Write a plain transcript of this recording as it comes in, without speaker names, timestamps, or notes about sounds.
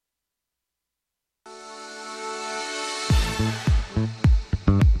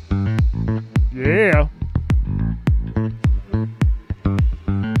Yeah.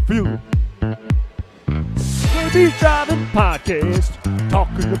 Feel it. JB's Driving Podcast,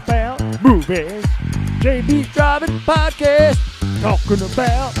 talking about movies. JB's Driving Podcast, talking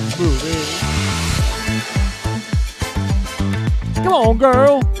about movies. Come on,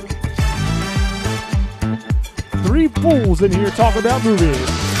 girl. 3 fools in here talking about movies.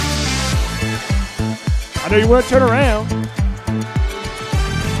 I know you want to turn around.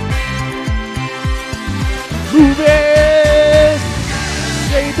 Movies!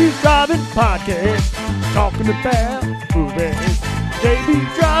 JB's Driving Podcast, talking about movies.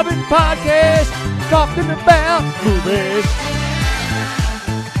 JB's Driving Podcast, talking about movies.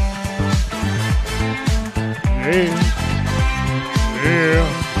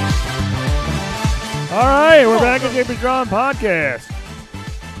 Yeah. All right, we're back at JB's Driving Podcast.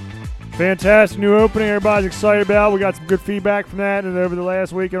 Fantastic new opening. Everybody's excited about. We got some good feedback from that and over the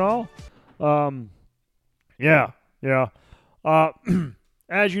last week and all. Yeah.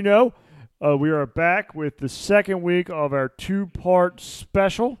 As you know, we are back with the second week of our 2-part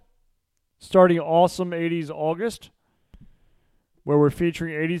special, starting Awesome 80s August, where we're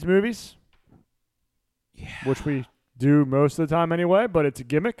featuring 80s movies, which we do most of the time anyway, but it's a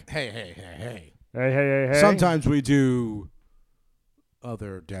gimmick. Hey. Hey. Sometimes we do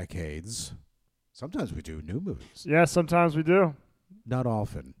other decades. Sometimes we do new movies. Yeah, sometimes we do. Not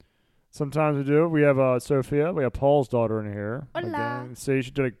often. Sometimes we do. We have Sophia. We have Paul's daughter in here. Hola. See,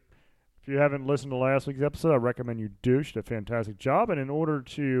 she did if you haven't listened to last week's episode, I recommend you do. She did a fantastic job. And in order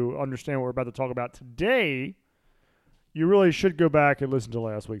to understand what we're about to talk about today, you really should go back and listen to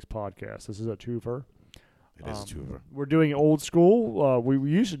last week's podcast. This is a twofer. It is a twofer. We're doing old school.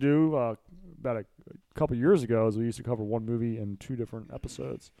 We used to do about a couple years ago, is we used to cover one movie in 2 different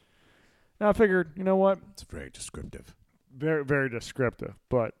episodes. Now I figured, you know what? It's very descriptive. Very, very descriptive.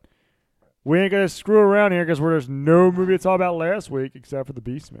 But we ain't going to screw around here because there's no movie to talk about last week except for The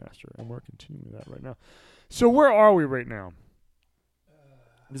Beastmaster. And we're continuing that right now. So where are we right now?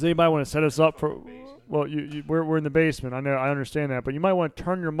 Does anybody want to set us up for... Well, we're in the basement. I know, I understand that. But you might want to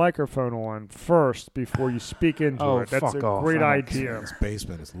turn your microphone on first before you speak into it. That's fuck a off. great idea. This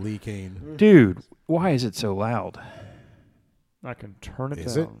basement is leaking. Dude, why is it so loud? I can turn it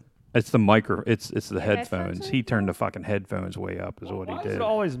Is down. it? It's the micro. It's the headphones headphones. are He turned the fucking headphones way up. Is what he Why is did. it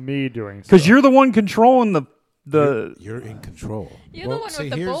always me doing Because stuff? you're the one controlling the. You're in control. You're the one with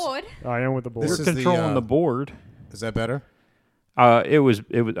the board. I am with the board. This You're is the, controlling the board. Is that better? It was.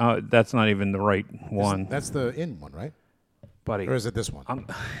 That's not even the right one, That's the in one, right? buddy. Or is it this one?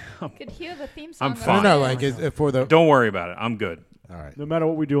 Could hear the theme song. I'm over fine. No, there. like is for the. Don't worry about it. I'm good. All right. No matter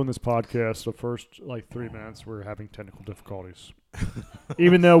what we do on this podcast, the first 3 minutes we're having technical difficulties.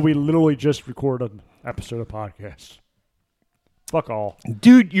 Even though we literally just recorded an episode of podcast. Fuck all.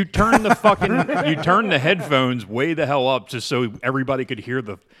 Dude, you turned the headphones way the hell up just so everybody could hear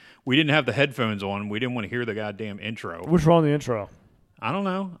the. We didn't have the headphones on. We didn't want to hear the goddamn intro. What's wrong with the intro? I don't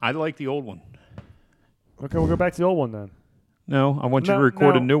know. I like the old one. Okay, we'll go back to the old one then. No, I want you to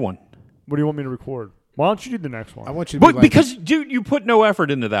record a new one. What do you want me to record? Why don't you do the next one? I want you to be But like, because, dude, you put no effort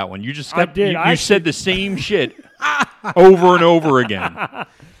into that one. You just I kept, did. You, I you said the same shit over and over again.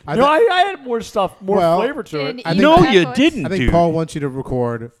 I had more stuff, more Well, flavor to it. Didn't I eat think- No, the you efforts. didn't, I think dude. Paul wants you to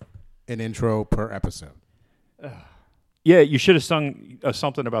record an intro per episode. Yeah, you should have sung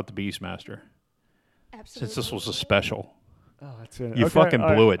something about the Beastmaster Absolutely. since this was a special. Oh, that's it. You Okay, fucking all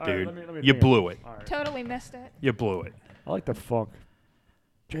right, blew it, all right, dude. let me You think. blew it. All right. Totally missed it. You blew it. I like the funk.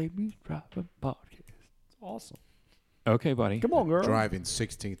 JB's Driving Podcast. It's awesome. Okay, buddy. Come on, girl. Driving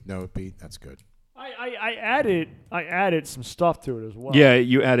 16th note beat. That's good. I added some stuff to it as well. Yeah,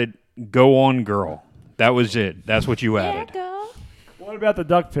 you added "Go On, Girl." That was it. That's what you Yeah, added. girl. What about the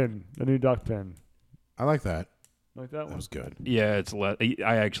duck pin? The new duck pin. I like that. Like that That one? was good. Yeah, it's. I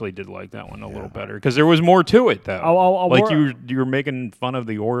actually did like that one a little better because there was more to it though. I'll like work- you were making fun of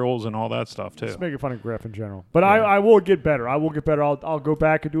the Orioles and all that stuff too. Just making fun of Griff in general. But Yeah. I will get better. I will get better. I'll go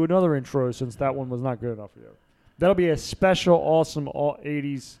back and do another intro since that one was not good enough for you. That'll be a special, awesome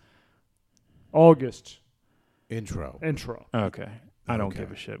 80s August Intro. intro. Okay. I don't Okay.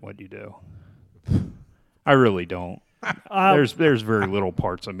 give a shit what you do. I really don't. Uh, There's very little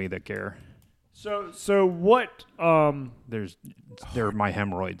parts of me that care. So what? They're my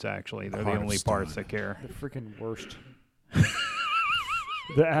hemorrhoids actually. They're the Heart of only stone. parts that care. The freaking worst.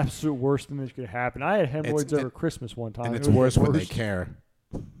 The absolute worst thing that could happen. I had hemorrhoids over Christmas one time. And It it's was the worse when they worst. care.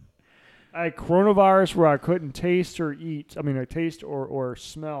 I had coronavirus where I couldn't taste or eat. I mean, taste or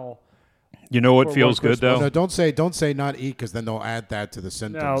smell. You know what Or feels one good Christmas. though? No, don't say not eat because then they'll add that to the No,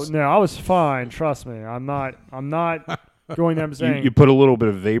 symptoms. I was fine. Trust me. I'm not going them saying, You put a little bit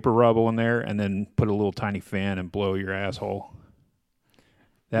of vapor rubble in there, and then put a little tiny fan and blow your asshole.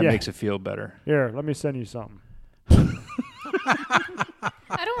 That Yeah. makes it feel better. "Here, let me send you something."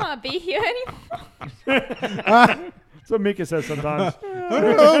 I don't want to be here anymore. That's what Mika says sometimes.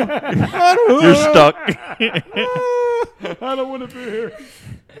 You're stuck. I don't want to be here.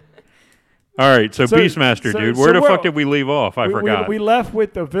 All right, so Beastmaster, dude. Where the fuck did we leave off? I forgot. We left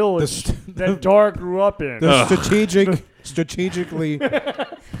with the village that Dar grew up in. The strategically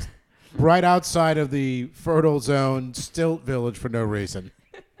right outside of the fertile zone stilt village for no reason.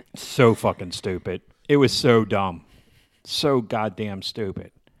 So fucking stupid. It was so dumb. So goddamn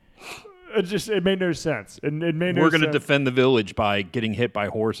stupid. It made no sense. It made no sense. We're going to defend the village by getting hit by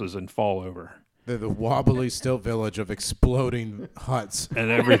horses and fall over. They're the wobbly stilt village of exploding huts. And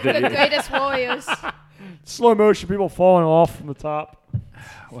The everything. greatest warriors. Slow motion, people falling off from the top.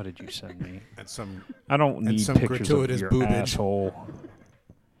 What did you send me? And some I don't need some pictures of gratuitous your boobage. asshole.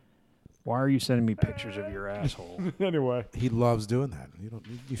 Why are you sending me pictures of your asshole? Anyway, he loves doing that.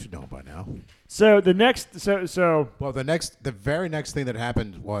 You should know by now. so the next, so Well, the very next thing that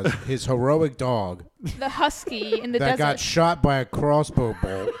happened was his heroic dog The husky in the that desert. got shot by a crossbow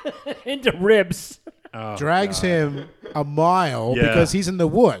bolt into ribs. Oh, drags him a mile Yeah. because he's in the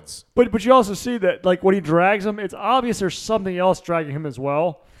woods. But you also see that like when he drags him, it's obvious there's something else dragging him as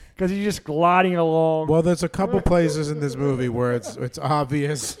well because he's just gliding along. Well, there's a couple places in this movie where it's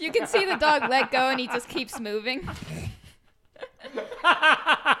obvious. You can see the dog let go and he just keeps moving.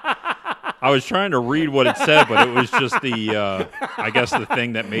 I was trying to read what it said, but it was just the, I guess, the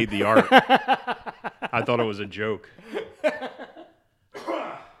thing that made the art. I thought it was a joke.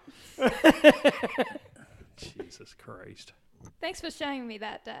 Jesus Christ. Thanks for showing me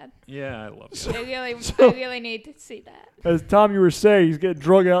that, Dad. Yeah, I love you. I really need to see that. As Tom, you were saying, he's getting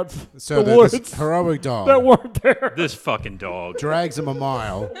drug out So the woods this heroic dog that weren't there. This fucking dog. drags him a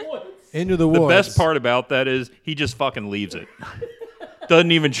mile into the The woods. best part about that is he just fucking leaves it.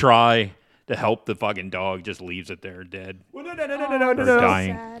 Doesn't even try to help the fucking dog. Just leaves it there dead. Well, no, Or no.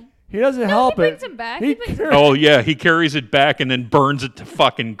 dying. Sad. He doesn't help he brings it. him back. He He brings him carries- Oh yeah, he carries it back and then burns it to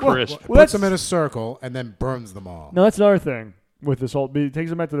fucking crisp. Well, Puts that's- them in a circle and then burns them all. No, that's another thing with this whole. He takes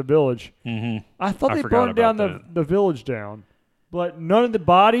them back to the village. Mm-hmm. I thought I they forgot burned down about the village down, but none of the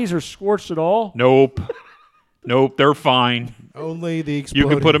bodies are scorched at all. Nope. Nope, they're fine. Only the You exploding,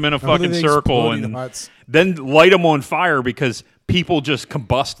 can put them in a only fucking the circle exploding and huts. then light them on fire because people just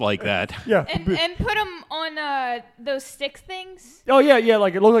combust like that. Yeah. and put them on those stick things. Oh yeah.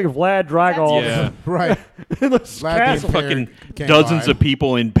 Like it looked like Vlad Dragov. Yeah. Right. in this Glad castle. they Fucking came dozens by. of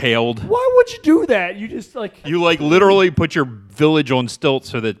people impaled. Why would you do that? You just like You like literally put your village on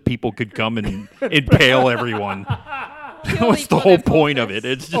stilts so that people could come and impale everyone. What's the whole point of it?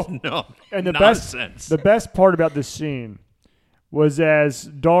 It's just no and the nonsense. best part about this scene was as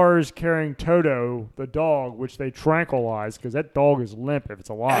Dar's carrying Toto, the dog, which they tranquilized because that dog is limp if it's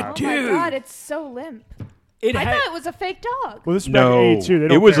alive. Oh Dude. my God, it's so limp. It I had- thought it was a fake dog. Well, this is back no, in '82. They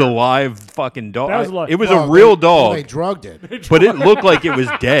don't it was care. a live fucking dog. That was alive. It was Well, a real they dog, drugged it. but it looked like it was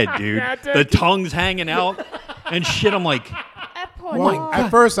dead, dude. Yeah, it did. The tongue's hanging out and shit. I'm like, That poor Well, dog. at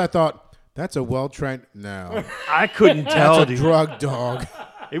first I thought that's a well-trained. No, I couldn't tell, that's a dude. drug dog.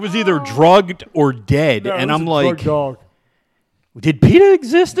 It was either drugged or dead, No, it and was I'm a like, drug dog. did PETA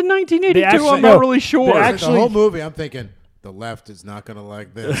exist in 1982? They actually- I'm no, not really sure. they The actually- whole movie, I'm thinking the left is not going to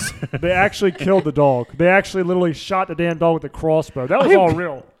like this. They actually killed the dog. They actually literally shot the damn dog with a crossbow. That was all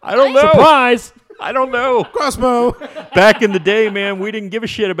real. I don't know. Surprise! I don't know. Crossbow. Back in the day, man, we didn't give a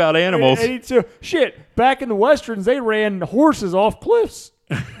shit about animals. 82. Shit, back in the westerns, they ran horses off cliffs.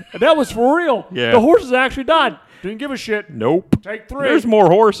 And that was for real. Yeah. The horses actually died. Didn't give a shit. Nope. Take 3. There's more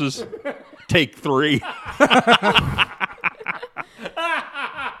horses. Take 3.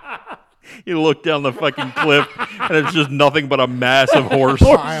 You look down the fucking cliff, and it's just nothing but a mass of horses.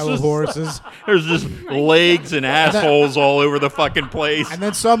 Pile of horses. There's just legs and assholes all over the fucking place. And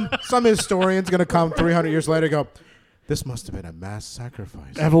then some historian's going to come 300 years later and go, this must have been a mass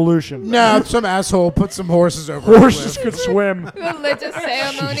sacrifice. Evolution. No, some asshole put some horses over Horses a cliff. could swim. Religious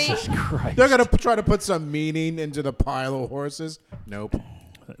ceremony. Christ. They're going to try to put some meaning into the pile of horses. Nope.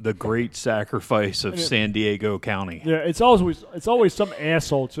 The great sacrifice of San Diego County. Yeah, it's always some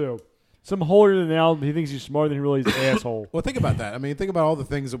asshole too. Some holier than thou. He thinks he's smarter than he really is. Asshole. Well, think about that. I mean, think about all the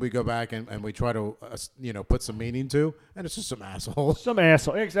things that we go back and we try to, put some meaning to, and it's just some asshole. Some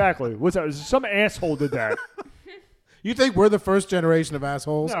asshole. Exactly. What's that? Some asshole did that. You think we're the first generation of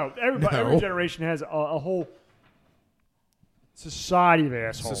assholes? No, everybody. No. Every generation has a whole society of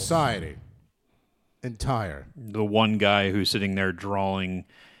assholes. Society. Entire. The one guy who's sitting there drawing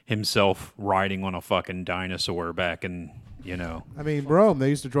himself riding on a fucking dinosaur back in you know. I mean, Rome, they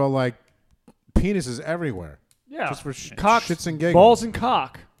used to draw like penises everywhere. Yeah. Just for Cock, shits and giggles. balls and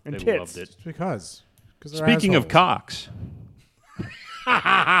cock and They tits. loved it. Just because. Speaking of cocks,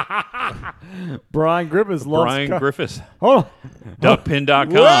 Brian Griffiths loves Brian cock. Griffiths, Hold on.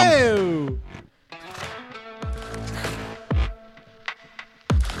 duckpin.com. Whoa!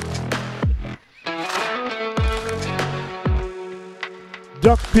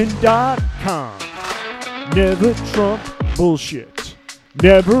 Duckpin.com. Never Trump bullshit.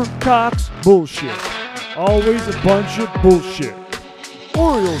 Never Cox bullshit. Always a bunch of bullshit.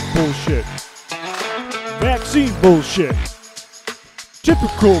 Orioles bullshit. Vaccine bullshit.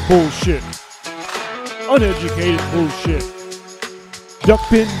 Typical bullshit. Uneducated bullshit.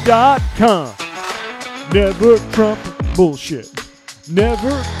 Duckpin.com. Never Trump bullshit.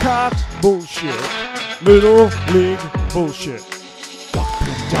 Never Cox bullshit. Little League bullshit.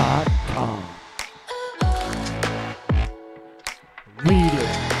 Duckpin.com. Read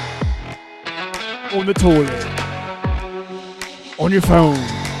it. On the toilet. On your phone.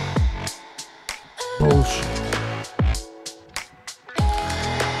 Bullshit.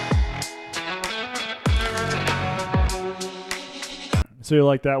 So you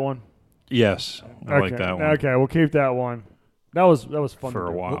like that one? Yes, I like that one. Okay, we'll keep that one. That was fun For to a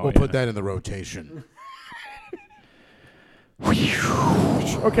do. while. We'll put that in the rotation.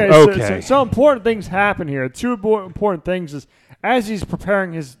 Okay, Okay. So important things happen here. Two important things is as he's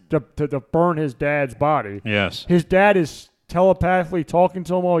preparing to burn his dad's body, Yes. his dad is telepathically talking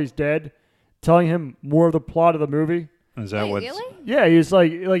to him while he's dead, telling him more of the plot of the movie. Is that Wait, what? really? Yeah, he's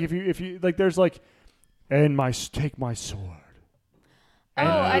like if you like, there's like, and take my sword. Oh, And,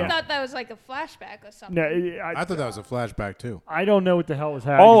 I thought that was like a flashback or something. No, I thought that was a flashback too. I don't know what the hell was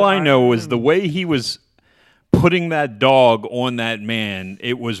happening. All I know is the way he was putting that dog on that man.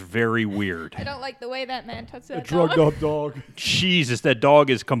 It was very weird. I don't like the way that man touched a that drugged dog. up dog. Jesus, that dog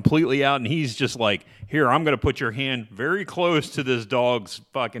is completely out, and he's just like, here, I'm going to put your hand very close to this dog's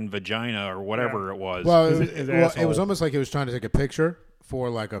fucking vagina or whatever it was. Well, His it asshole. was almost like he was trying to take a picture for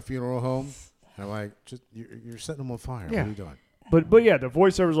like a funeral home. And I'm like, just you're setting him on fire. Yeah. What are you doing? But yeah, the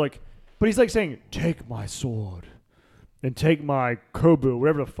voiceover's like, but he's like saying, take my sword and take my kobu,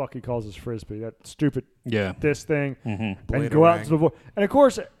 whatever the fuck he calls his frisbee, that stupid yeah. this thing, Blade and go out of into the void. And of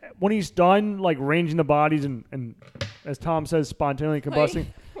course, when he's done like ranging the bodies and as Tom says, spontaneously combusting,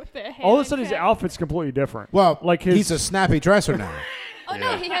 With their all of a hand sudden his crack. outfit's completely different. Well, Like his- he's a snappy dresser now. Oh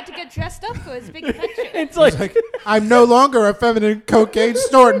no, he had to get dressed up for his big picture. It's like, He's like, I'm no longer a feminine cocaine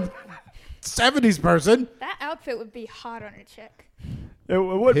snorting 70s person. That outfit would be hot on a chick. it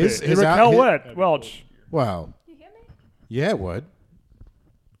would His- be. his Raquel out- Wet, Welch. Well, You hear me? yeah, it would.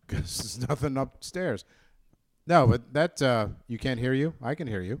 Because there's nothing upstairs. No, but that, you can't hear you. I can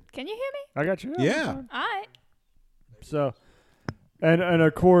hear you. Can you hear me? I got you. Yeah. All right. So, and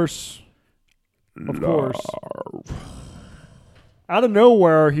of course, out of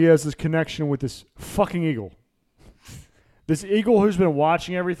nowhere, he has this connection with this fucking eagle. This eagle who's been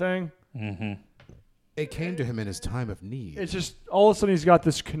watching everything. It came to him in his time of need. It's just all of a sudden he's got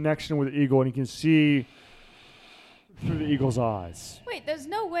this connection with the eagle, and he can see through the eagle's eyes. Wait, there's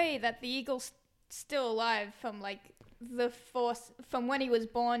no way that the eagle's still alive from like the force from when he was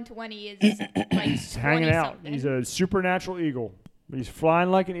born to when he is like He's hanging out. He's a supernatural eagle. He's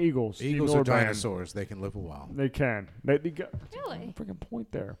flying like an eagle. Steve Eagles are Miller Band. dinosaurs. They can live a while. They can. They got Really? freaking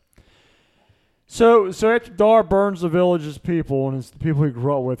point there. So after Dar burns the village's people, and it's the people he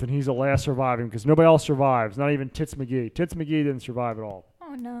grew up with, and he's the last surviving because nobody else survives. Not even Tits McGee. Tits McGee didn't survive at all.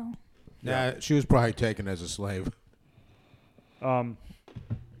 Oh no. Nah, she was probably taken as a slave.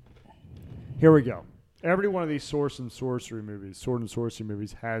 Here we go. Every one of these sword and sorcery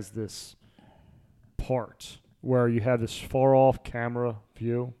movies has this part where you have this far off camera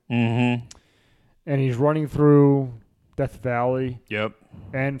view, Mm-hmm. and he's running through Death Valley, Yep.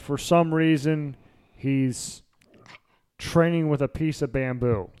 and for some reason he's training with a piece of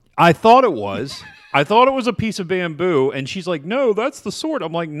bamboo. I thought it was. I thought it was a piece of bamboo, and she's like, "No, that's the sword."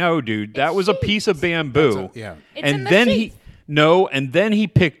 I'm like, "No, dude, that was a piece of bamboo." Yeah. It's in And the then sheath. and then he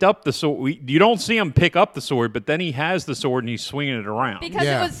picked up the sword. You don't see him pick up the sword, but then he has the sword and he's swinging it around. Because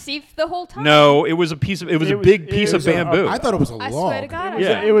Yeah. it was sheathed the whole time. No, it was a piece of. It was It a was- big it piece was of a- bamboo. I thought it was a log. I swear to God.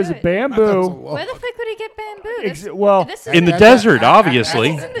 Yeah. It was good. bamboo. Where the fuck would he get bamboo? well, this in the is desert,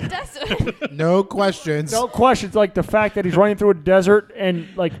 obviously. This is in the desert. No questions. No questions. Like the fact that he's running through a desert and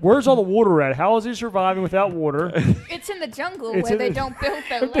like, where's all the water at? How is he surviving without water? It's in the jungle It's where in they the- don't build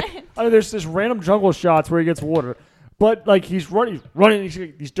their land. I mean, there's this random jungle shots where he gets water, but like he's running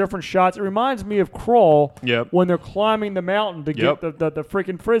these different shots. It reminds me of Crawl Yep. when they're climbing the mountain to Yep. get the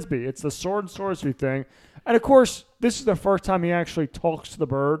freaking frisbee. It's the sword and sorcery thing. And of course, this is the first time he actually talks to the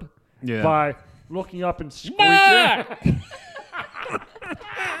bird Yeah. by looking up and squeaking.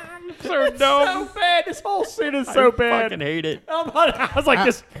 So It's so bad. This whole scene is so I bad. fucking hate it. I was like,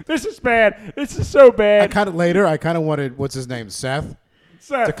 this is bad. This is so I bad. kind of wanted, what's his name, Seth,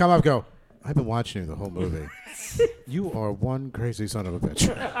 Seth, to come up and go, I've been watching you the whole movie. You are one crazy son of a bitch.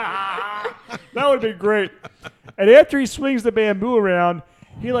 that would be great. And after he swings the bamboo around,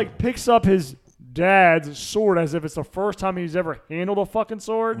 he like picks up his dad's sword as if it's the first time he's ever handled a fucking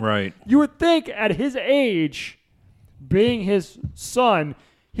sword. Right. You would think at his age, being his son,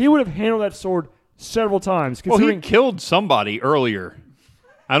 he would have handled that sword several times. Well, he Considering killed somebody earlier.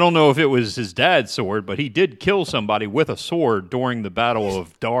 I don't know if it was his dad's sword, but he did kill somebody with a sword during the Battle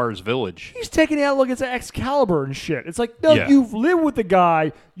of Dar's village. he's taking out look at Excalibur and shit. It's like, no, Yeah. you've lived with the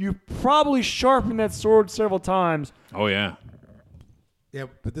guy. You probably sharpened that sword several times. Oh, yeah. Yeah,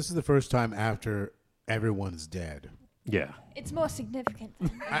 but this is the first time after everyone's dead. Yeah. It's more significant.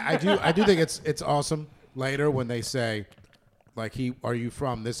 I do think it's awesome later when they say, like, are you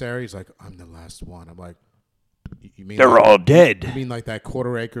from this area? He's like, I'm the last one. I'm like, you mean They're like, all You dead. mean like that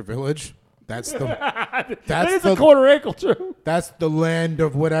quarter-acre village? That's the That that's is the a quarter acre too. that's the land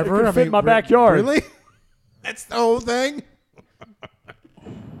of whatever. It could fit in my backyard. Really? That's the whole thing.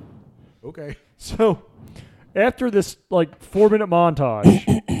 Okay. So, after this like 4-minute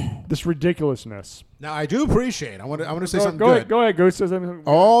montage, this ridiculousness. Now I do appreciate. I want to say something Go good. ahead. Go ahead. Go say something.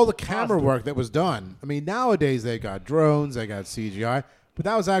 All the camera work that was done. I mean, nowadays they got drones, they got CGI, but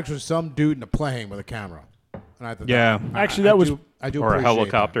that was actually some dude in a plane with a camera. And I thought Yeah. Actually, that was I do Or a appreciate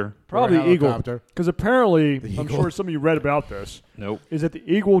helicopter. that. probably Or a Eagle. helicopter. Because apparently, The I'm Eagle. sure some of you read about this, Nope. is that the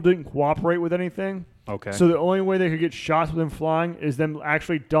Eagle didn't cooperate with anything. Okay. So the only way they could get shots with them flying is them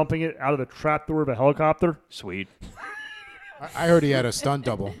actually dumping it out of the trapdoor of a helicopter. Sweet. I heard he had a stunt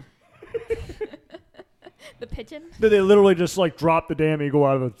double. The pigeon. They literally just like dropped the damn Eagle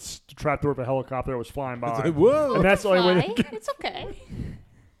out of the trapdoor of a helicopter that was flying by. It's like, whoa. And that's the only way Fly. It's okay.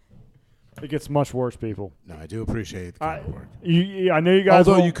 it gets much worse, people. No, I do appreciate the camera work. I know you guys.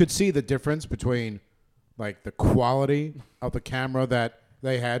 Although all- you could see the difference between like the quality of the camera that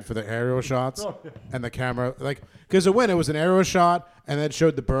they had for the aerial shots and the camera, like, because it was an aerial shot and then it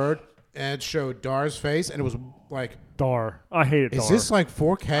showed the bird and it showed Dar's face and it was like, Dar. I hate it. is Dar. this like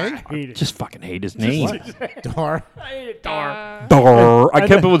 4K? I hate it. Just fucking hate his name. Dar. I hate it. Dar. Dar. I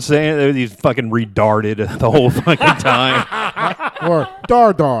kept on saying that he's fucking redarded the whole fucking time. Or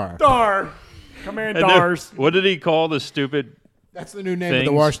Dar. Dar. Command And then- Dars. what did he call the stupid? That's the new name of the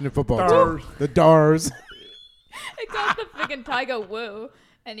Things. Washington football Dars. team. The Dars. He called the freaking tiger Woo,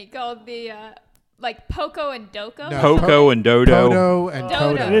 and he called the like Poco and Doko. No. Poco and Dodo. Dodo and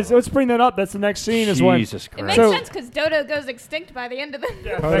Dodo. Kodo. It is, let's bring that up. That's the next scene. Is when. Jesus It Christ. makes So- sense because Dodo goes extinct by the end of the. Thank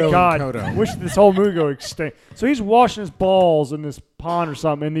Kodo and God. Kodo. Wish this whole movie go extinct. So he's washing his balls in this pond or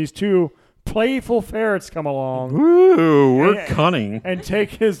something, and these two playful ferrets come along Ooh, we're Yeah. cunning. and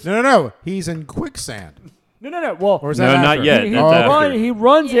take his. No. He's in quicksand. No. Well, Or is No, that not after? yet. he, That's after. he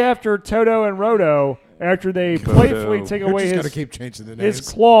runs after Toto and Roto after they playfully take We're away just his gonna keep changing the his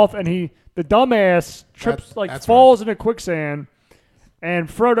names. cloth, and the dumbass trips That's- like that's falls into quicksand, and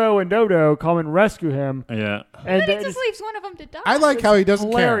Frodo and Dodo come and rescue him. Yeah. And Then they he just leaves one of them to die. I like how he doesn't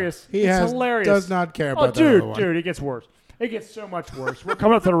hilarious. care. He It's hilarious. does not care Oh, about the other dude, one. it gets worse. It gets so much worse. We're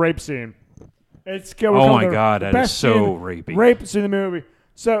coming up to the rape scene. We're Oh coming my to God, the that is best so scene- rapey. Rape scene in the movie.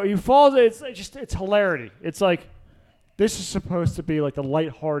 So he falls. It's hilarity. It's like this is supposed to be like the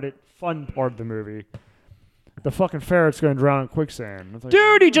lighthearted, fun part of the movie. The fucking ferret's going to drown in quicksand. It's like,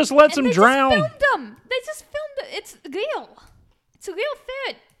 Dude, he just lets And him they drown. Just filmed him. They just filmed it. It's real. It's a real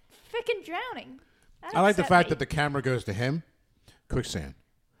ferret. Freaking drowning. I like the fact that the camera goes to him, quicksand,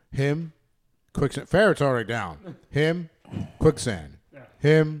 him, quicksand. Ferret's already down. Him, quicksand.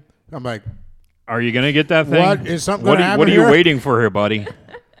 Him. I'm like, Are you gonna get that thing? What? Is something What gonna are, happen what are you here? waiting for here, buddy?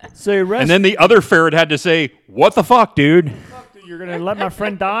 So he And then the other ferret had to say, "What the fuck, dude?" you're going to let my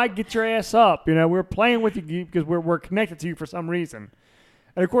friend die? Get your ass up. You know, we're playing with you because we're connected to you for some reason.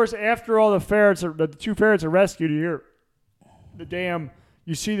 And, of course, after all the two ferrets are rescued, you hear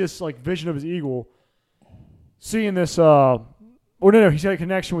you see this, like, vision of his eagle, seeing this, he's got a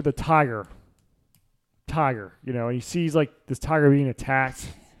connection with the tiger, you know, and he sees, like, this tiger being attacked.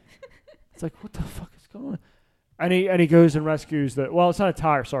 It's like, what the fuck is going on? And he goes and rescues it's not a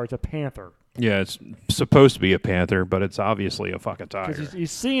tiger, sorry, it's a panther. Yeah, it's supposed to be a panther, but it's obviously a fucking Because tiger.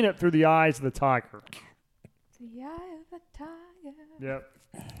 he's seeing it through the eyes of the tiger. The eye of a tiger. Yep.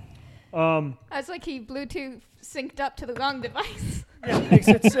 I was like he Bluetooth synced up to the wrong device.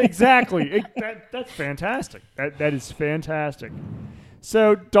 It's exactly. That's fantastic. That is fantastic.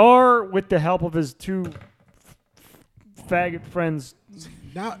 So Dar, with the help of his two faggot friends.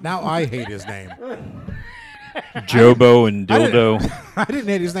 Now I hate his name. Jobo and Dildo. I didn't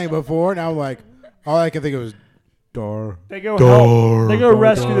hate his name before. Now I'm like, all I can think of is Dar. They go help. They go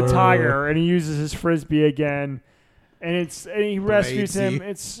rescue the tiger, and he uses his frisbee again, and he rescues him.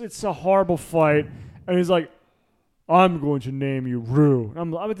 It's a horrible fight, and he's like, "I'm going to name you Rue."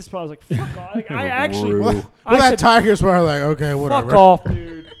 I'm at this point. I was like, "Fuck off!" Like, I actually, Rue. Well, I that said, tiger's were like, okay, whatever. "Fuck off,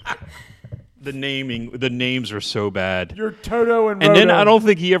 dude." The names are so bad. You're Toto and And then Roto. I don't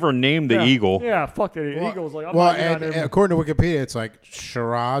think he ever named the Yeah. eagle. Yeah, fuck that. Well, Eagle was like, I'm Well, not getting and out of according to Wikipedia, it's like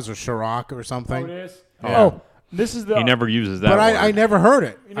Shiraz or Chirac or Oh, it something. is? Yeah. Oh, this is the. He never uses that But word. I never heard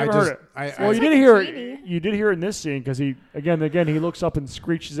it. You never I heard just, it. I, Well, I, you like did a hear genie. it. You did hear it in this scene because he again he looks up and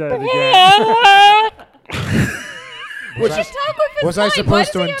screeches at it again. was, Talk with his was I mind. Why supposed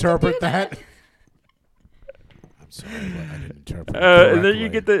does to he have do interpret that? I'm sorry, but I didn't interpret it and then you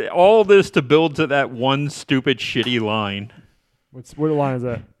correctly. get all this to build to that one stupid shitty line. What line is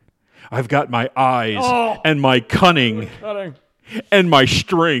that? I've got my eyes Oh. and my cunning Cutting. and my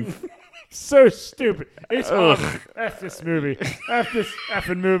strength. So stupid. It's horrible. F this movie. F this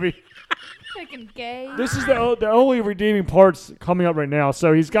effing movie. Freaking gay. This is the only redeeming parts coming up right now.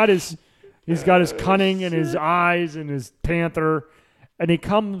 So he's got his cunning and his eyes and his panther, and he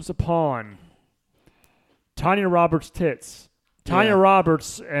comes upon Tanya Roberts' tits. Tanya Yeah.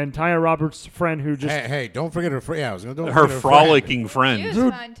 Roberts and Tanya Roberts' friend who just Hey, don't forget her. Yeah, I was gonna don't Her forget frolicking She friend. was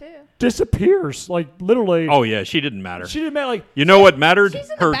Dude. fine too. disappears. Like literally. Oh yeah, she didn't matter. She didn't matter. Like You know what mattered? She's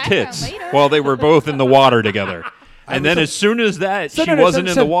in the Her background tits. later. While they were both in the water together. And then as soon as that she wasn't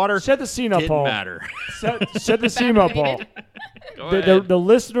in the water, Set the scene up, didn't Paul. matter. Set the scene up, Paul. Go The ahead.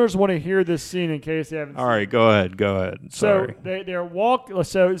 listeners want to hear this scene in case they haven't. All right, go ahead. So Sorry.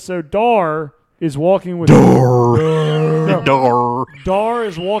 they're So Dar is walking with Door. Dar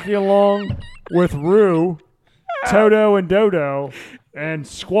is walking along with Rue, Toto, and Dodo, and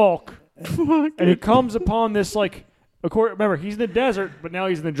Squawk, and he comes upon this remember he's in the desert, but now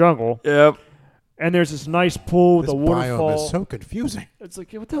he's in the jungle, Yep. and there's this nice pool with This a biome waterfall. is so confusing. It's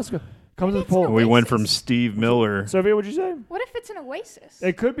like, yeah, what the hell's going? Comes to the pool. We went from Steve Miller. Sophia, what'd you say? What if it's an oasis?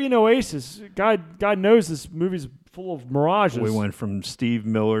 It could be an oasis. God knows this movie's full of mirages. We went from Steve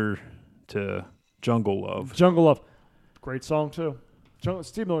Miller to Jungle Love. Jungle Love, great song too.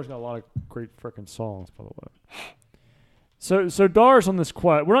 Steve Miller's got a lot of great freaking songs, by the way. So Dar's on this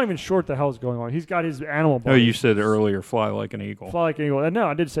quest. We're not even sure what the hell's going on. He's got his animal Oh, buddy. you said earlier, fly like an eagle. Fly like an eagle. No,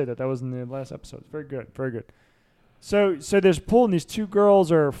 I did say that. That was in the last episode. Very good. Very good. So there's pool, and these two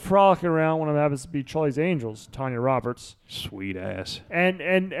girls are frolicking around. One of them happens to be Charlie's Angels, Tanya Roberts, Sweet ass. and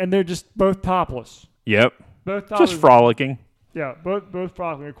they're just both topless. Yep. Both topless. Just frolicking. Yeah, both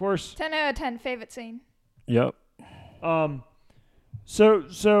frolicking. Of course. 10 out of 10 favorite scene. Yep. So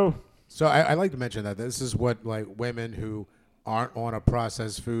So I like to mention that this is what like women who aren't on a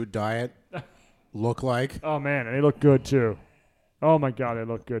processed food diet look like. oh man, and they look good too. Oh my god, they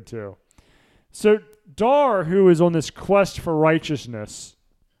look good too. So Dar, who is on this quest for righteousness,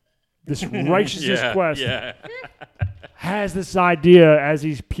 this righteousness quest, has this idea as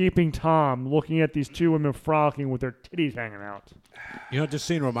he's peeping Tom, looking at these two women frolicking with their titties hanging out. You know what this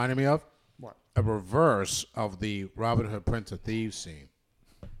scene reminded me of? What? A reverse of the Robin Hood Prince of Thieves scene.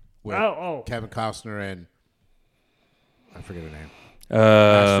 With Oh. Kevin Costner and I forget her name.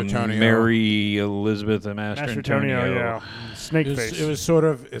 Master Mary Elizabeth and Master Antonio. yeah, snake It face. was sort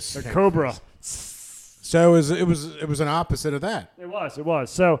of a cobra. So it was an opposite of that. It was.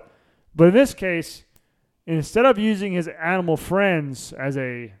 So, but in this case, instead of using his animal friends as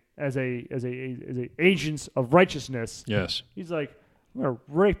a agents of righteousness, Yes. he's like, I'm gonna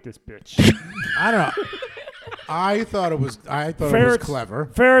rape this bitch. I don't know. I thought it was clever.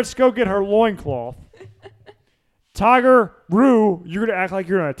 Ferrets, go get her loincloth. Tiger, Rue, you're gonna act like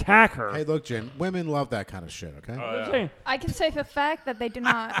you're gonna attack her. Hey, look, Jim. Women love that kind of shit. Okay. I'm saying, I can say for a fact that they do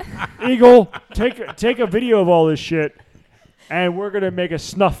not. Eagle, take a video of all this shit, and we're gonna make a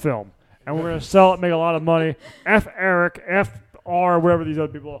snuff film, and we're gonna sell it, make a lot of money. F Eric, F R, whatever these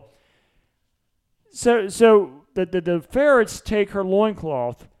other people are. So the ferrets take her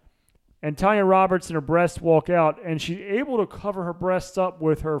loincloth, and Tanya Roberts and her breasts walk out, and she's able to cover her breasts up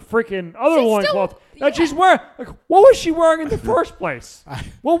with her freaking other She's loincloth still- that she's wearing. Like, what was she wearing in the first place?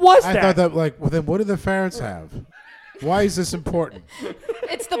 What was I that? thought that like, well, then what do the ferrets have? Why is this important?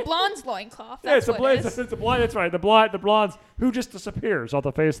 It's the blonde's loincloth. Yeah, That's what it is. it's the blonde. That's right. The blondes who just disappears off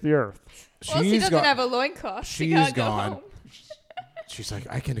the face of the earth. Well, she doesn't have a loincloth. She She's can't go gone. home. She's like,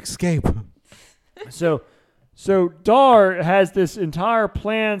 I can escape. So Dar has this entire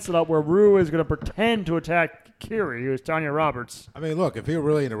plan set up where Rue is going to pretend to attack Kiri, who is Tanya Roberts. I mean, look, if he were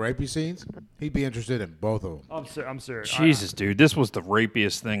really into rapey scenes, he'd be interested in both of them. I'm serious. Jesus, dude, this was the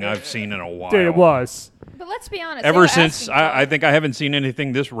rapiest thing I've seen in a while. Dude, it was. But let's be honest. they Ever were since asking for I it. think I haven't seen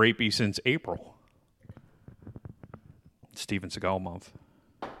anything this rapey since April. Steven Seagal month.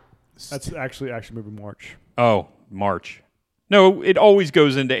 That's actually movie March. Oh, March. No, it always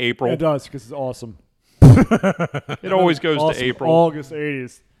goes into April. It does because it's awesome. It always goes Awesome. to April. August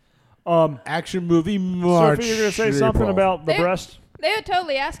 80s. Action movie March. Sophie, you're gonna say something April. about the They- breast? They were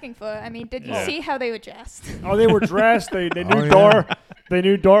totally asking for it. I mean, did you Yeah. see how they were dressed? Oh, they were dressed. They knew Oh, yeah. Dar. They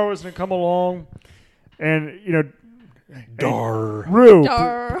knew Dar was gonna come along, and Dar. Rue,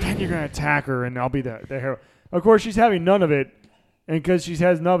 Dar. pretend you're gonna attack her, and I'll be the hero. Of course, she's having none of it, and because she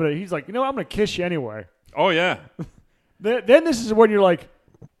has none of it, he's like, I'm gonna kiss you anyway. Oh yeah. Then this is when you're like,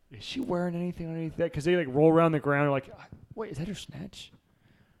 is she wearing anything underneath that? Because they like roll around the ground. You're like, wait, is that her snatch?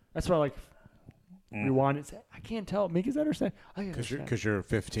 That's why I like rewind it. Say, I can't tell. Mika, is that her snatch? I think it's her snatch. Because you're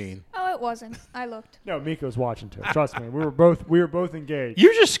 15. Oh, it wasn't. I looked. No, Mika was watching too. Trust me, we were both engaged.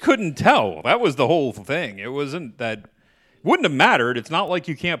 You just couldn't tell. That was the whole thing. It wasn't that. Wouldn't have mattered. It's not like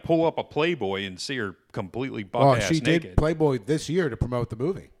you can't pull up a Playboy and see her completely butt Well, ass she naked. did Playboy this year to promote the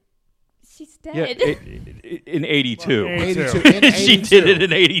movie. She's Yeah, dead. in 82. 82. In She 82. did it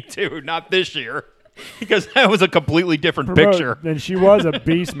in 82, not this year. Because that was a completely different picture. And she was a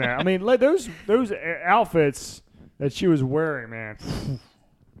beast, man. I mean, like those outfits that she was wearing, man.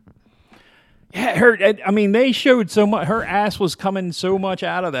 Yeah, I mean, they showed so much. Her ass was coming so much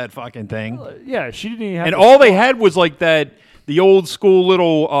out of that fucking thing. Yeah, she didn't even have. And to- all they had was like the old school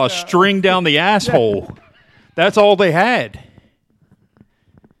little string down the asshole. That's all they had.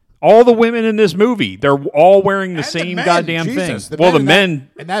 All the women in this movie, they're all wearing the And same men, goddamn Jesus, thing. Well, the in men,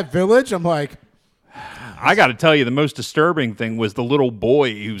 in that village, I'm like, I got to tell you, the most disturbing thing was the little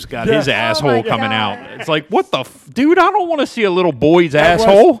boy who's got his Yeah. asshole Oh my coming God. out. It's like, what the dude? I don't want to see a little boy's that was-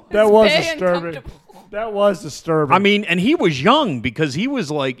 asshole. That It's was very disturbing. uncomfortable. That was disturbing. I mean, and he was young because he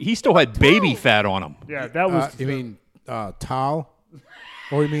was like, he still had baby fat on him. yeah, that was. you mean Tal?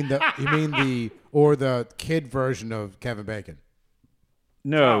 Or you mean the kid version of Kevin Bacon?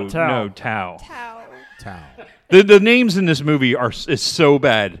 No, Tao. no, Tao. How? Tal. The names in this movie is so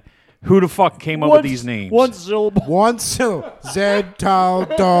bad. Who the fuck came up with these names? One syllable. One syllable. Z, Tal,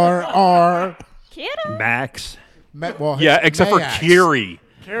 Dar, R. Kiddo? Max. Well, Yeah, it's except for Mayax. Kiri.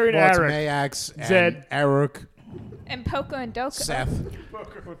 Carried Well, it's Eric. Mayax and Zed. Eric, And Poco and Doko. Seth,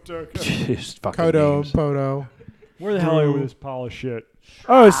 Just fucking Kodo, names. Poto. Where the hell are you with this pile of shit?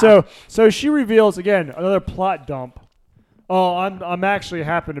 Oh, so she reveals again another plot dump. Oh, I'm actually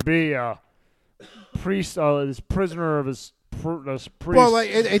happen to be a priest, this prisoner of his priest. Well, like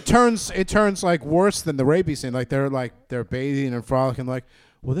it turns like worse than the rapey scene. Like they're bathing and frolicking. Like,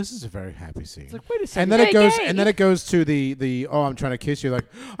 well, this is a very happy scene. It's like, wait a second. And then They're it goes, gay. and then it goes to the oh, I'm trying to kiss you. Like,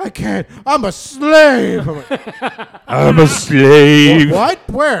 I can't. I'm a slave. I'm like, I'm a slave. what?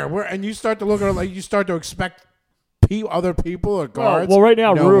 Where? And you start to look at it like you start to expect other people or guards. well, right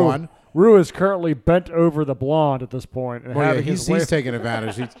now, no Rue, one. Rue is currently bent over the blonde at this point and Well, yeah, having his he's way. taking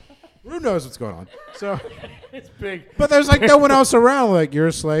advantage. Rue knows what's going on. So, It's big. but there's like no one else around. Like, you're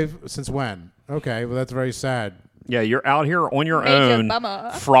a slave since when? Okay, well that's very sad. Yeah, you're out here on your Major own,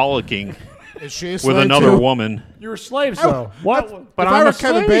 bummer. frolicking Is she a with slave another too? woman. You're slaves, though. What? But If I'm I were a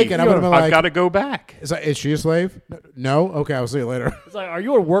Kevin slave. Bacon, I would have been I've like, got to go back. is she a slave? No. Okay, I'll see you later. It's like, are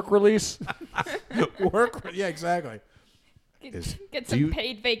you on work release? Work? Yeah, exactly. Is- Get do some you-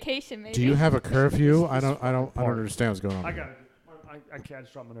 paid vacation, maybe. Do you have a curfew? I don't understand what's going on. I got it. I can't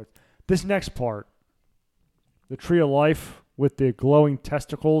just drop my notes. This next part, the tree of life with the glowing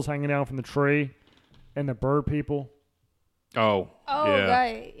testicles hanging down from the tree, and the bird people. Oh, Oh, yeah.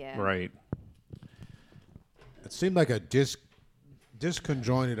 right, yeah. Right. It seemed like a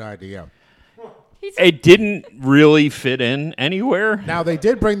disconjointed idea. It didn't really fit in anywhere. Now they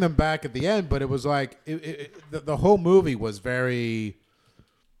did bring them back at the end, but it was like the whole movie was very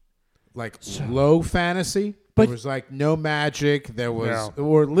like low fantasy. But- there was like no magic. There was Yeah.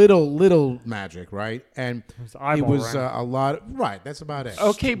 or little magic, right? And was it eyeball was round. a lot. Right, that's about it.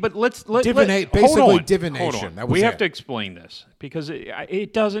 Okay, but let's Divinate- hold basically on, divination. Hold on. That was we have it. to explain this because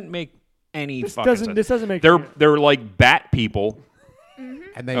it doesn't make any This fucking doesn't. sense. This doesn't make. They're like bat people,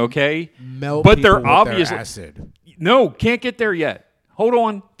 And they okay? melt But people they're with their obviously- acid. No, can't get there yet. Hold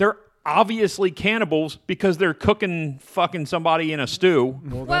on. They're obviously cannibals because they're cooking fucking somebody in a stew.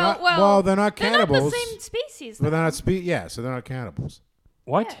 Well, Well, they're not They're cannibals. not the same species. But though. they're not yeah, so they're not cannibals.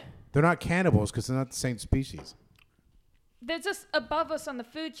 What? They're not cannibals because they're not the same species. They're just above us on the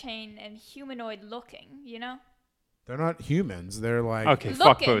food chain and humanoid looking, you know? They're not humans. They're like Okay,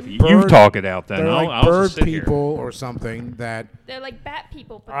 fuck Looking. both of you. Bird- You talk it out then. they're I'll, like I'll bird just sit here. people or something that They're like bat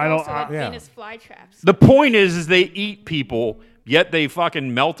people, but I they're don't- also like yeah. Venus flytraps. The point is they eat people, yet they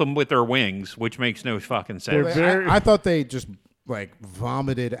fucking melt them with their wings, which makes no fucking sense. They're very- I thought they just like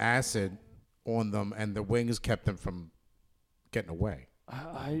vomited acid on them, and the wings kept them from getting away.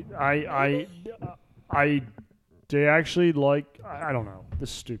 They actually like. I don't know. This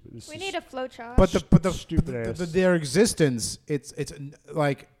is stupid. This We is need a flowchart. But the Stupid ass. their existence, it's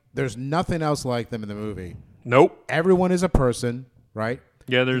like there's nothing else like them in the movie. Nope. Everyone is a person, right?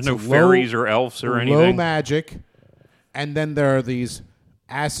 Yeah, there's It's no low- fairies or elves or Low anything. magic, and then there are these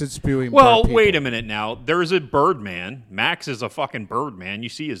acid spewing. Well, bird people. wait a minute now. There's a Birdman. Max is a fucking Birdman. You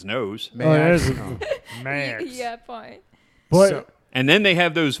see his nose. Oh, that is Oh. Max. yeah, point. But So- And then they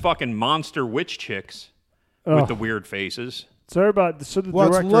have those fucking monster witch chicks ugh. with the weird faces. so everybody. So the Well,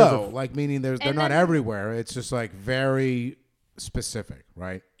 it's director low, is a, like meaning they're And not then- everywhere. It's just like very specific,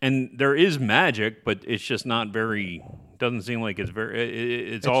 right? And there is magic, but it's just not very. Doesn't seem like it's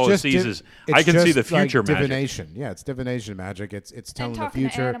very. It's all it just sees div- is. it's I can see just the future like magic. divination. Yeah, it's divination magic. It's And telling the talking to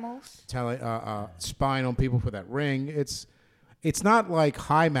future, animals. telling spying on people for that ring. It's not like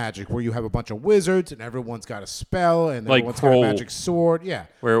high magic where you have a bunch of wizards and everyone's got a spell and Like everyone's got a Kroll. magic sword. Yeah,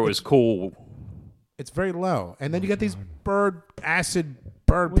 Where it was cool. it's very low. And then you got these acid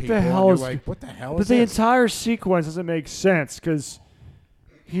bird What the people. And hell you're is- like, what the hell but is the this? entire sequence doesn't make sense because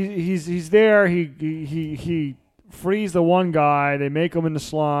he's there. He frees the one guy. They make him into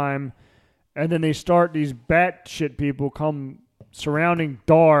slime, and then they start these bat shit people come surrounding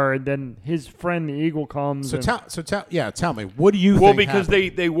Dar, and then his friend the eagle comes. So and tell me, what do you Well, think? because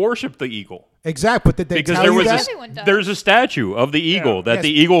happened? they worship the eagle. exactly, but did they Because tell there you was that? Everyone does. there's a statue of the eagle that Yes.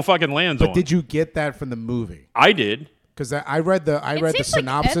 the eagle fucking lands But on. did you get that from the movie? I did. Because I read the It read the seems like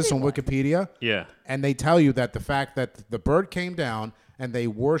synopsis on everyone. Wikipedia, Yeah. and they tell you that the fact that the bird came down and they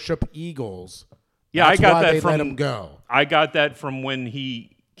worship eagles. Yeah, that's I got why that they from let him go. I got that from when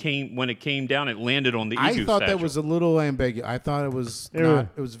it came down. It landed on the I eagle thought statue. that was a little ambiguous. I thought it was It not. was-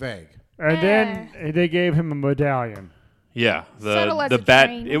 It was vague. and then they gave him a medallion. Yeah, Subtle as the a bat.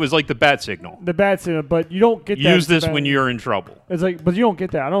 train. It was like the bat signal. The bat's in it, but you don't get that. Use this bat- when you're in trouble. It's like, but you don't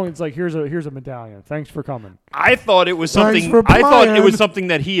get that. I don't. It's like here's a medallion. Thanks for coming. I thought it was Thanks something. for I thought it playing. was something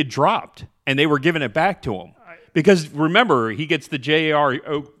that he had dropped, and they were giving it back to him. Because remember, he gets the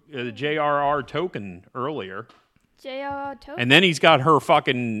JRR token earlier, J.R. Token. and then he's got her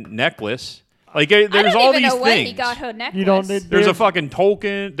fucking necklace. Like I there's don't all even these know when things. he got her necklace. You don't. There's a fucking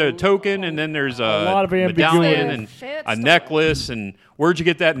token, and then there's a lot of medallion ambiguity. and Shit a story. necklace. And where'd you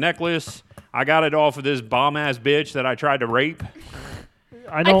get that necklace? I got it off of this bomb ass bitch that I tried to rape.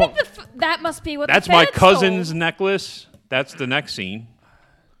 I I don't. think that must be what That's the my fans cousin's told. necklace. That's the next scene.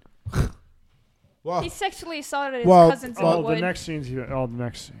 Well, He sexually assaulted his Well, cousins in Oh, the the wood. next scene's even. Oh, the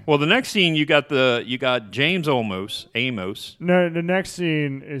next scene. Well, the next scene you got James Amos. No, the next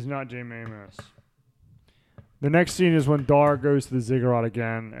scene is not James Amos. The next scene is when Dar goes to the ziggurat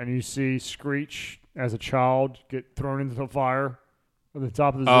again, and you see Screech as a child get thrown into the fire at the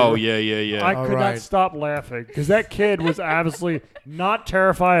top of the ziggurat. Oh yeah. I Oh, could not right. stop laughing because that kid was obviously not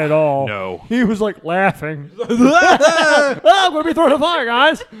terrified at all. No. He was like laughing. Oh, I'm going to be thrown in the fire,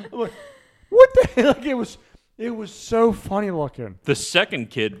 guys. I'm like, what the hell? Like, it was so funny looking. The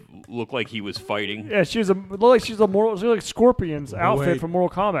second kid looked like he was fighting. Yeah, she was like Scorpion's outfit Wait. from Mortal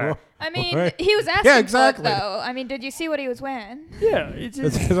Kombat. I mean, Right. he was asking Yeah, exactly. for it, though. I mean, did you see what he was wearing? Yeah, it's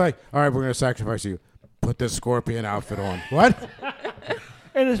it's like, all right, we're gonna sacrifice you. Put this scorpion outfit on. What?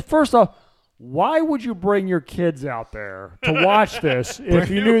 and it's, first off, why would you bring your kids out there to watch this if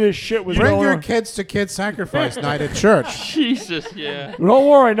you knew this shit was Bring going your on? kids to kid sacrifice night at church. Jesus, yeah. Don't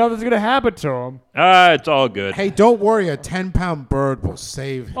worry, nothing's gonna happen to them. It's all good. Hey, don't worry. A 10-pound bird will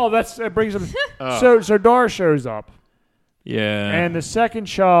save him. Oh, that brings them. So Dar shows up, Yeah. and the second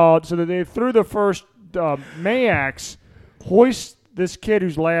child. So that they threw the first Mayax, hoist this kid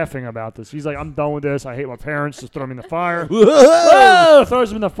who's laughing about this. He's like, I'm done with this. I hate my parents. Just throw me in the fire. Whoa!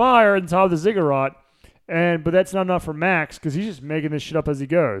 Throws him in the fire on top of the ziggurat. But that's not enough for Max because he's just making this shit up as he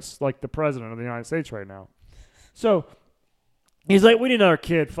goes, like the president of the United States right now. So he's like, we need another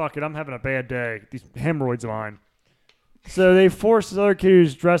kid. Fuck it. I'm having a bad day. These hemorrhoids of mine. So they force this other kid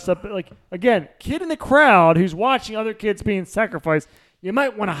who's dressed up like, again, kid in the crowd who's watching other kids being sacrificed. You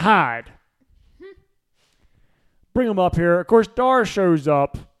might want to hide. Bring him up here. Of course, Dar shows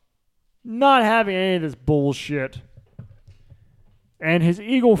up, not having any of this bullshit. And his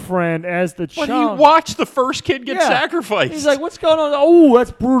eagle friend, as the But child. he watched the first kid get Yeah. sacrificed. He's like, what's going on? Oh,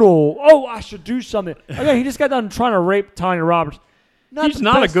 that's brutal. Oh, I should do something. Again, he just got done trying to rape Tanya Roberts. He's the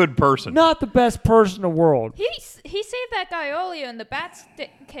not best- a good person. Not the best person in the world. He saved that guy earlier in the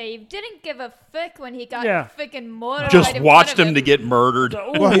cave. Didn't give a fuck when he got Yeah. freaking murdered. Just right in watched front of him to get murdered.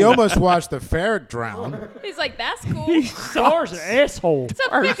 Well, he almost watched the ferret drown. He's like, that's cool. Star's an asshole. It's a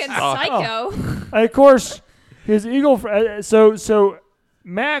freaking psycho. And of course, his eagle. So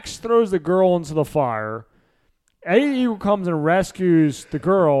Max throws the girl into the fire. Eddie the Eagle comes and rescues the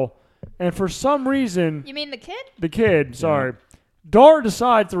girl, and for some reason, You mean the kid? the kid, sorry, Dar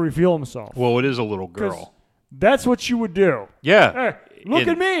decides to reveal himself. Well, it is a little 'Cause girl. That's what you would do. Yeah. Hey, look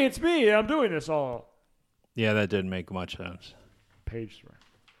at me, it's me. I'm doing this all. Yeah, that didn't make much sense. Page 3.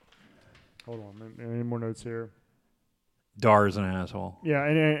 Hold on, any more notes here? Dar's an asshole. Yeah,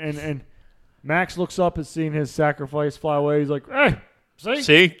 and Max looks up and seeing his sacrifice fly away. He's like, "Hey,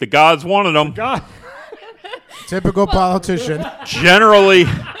 See, the gods wanted him. God." Typical politician. Generally,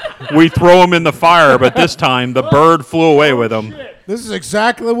 we throw him in the fire, but this time the bird flew away with him. This is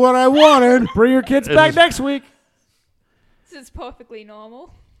exactly what I wanted. Bring your kids This back is- next week. This is perfectly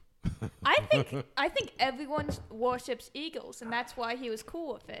normal. I think everyone worships eagles, and that's why he was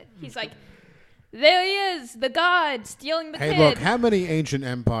cool with it. He's like, there he is, the god stealing the Hey, kid. look, how many ancient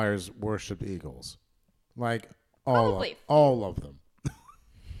empires worship eagles? Like all Probably. of them.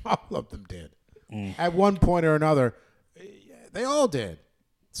 All of them did. At one point or another, they all did.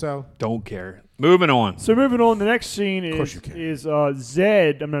 So Don't care. Moving on. So moving on, the next scene course is you can.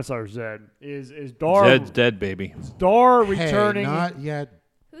 Zed. I'm not sorry, Zed is Dar. Zed's dead, baby. Dar hey, returning not yet.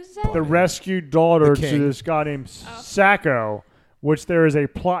 Who's that? the rescued daughter The to king. this guy named Sacco, which there is a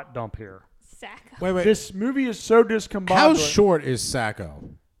plot dump here. Sacco. Wait. This movie is so discombobulated. How short is Sacco?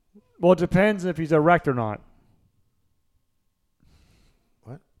 Well, it depends if he's erect or not.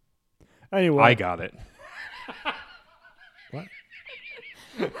 What? Anyway, I got it. What?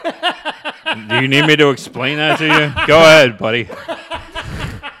 Do you need me to explain that to you? Go ahead, buddy.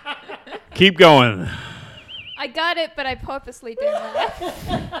 Keep going. I got it, but I purposely didn't laugh.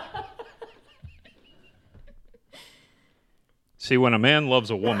 See, when a man loves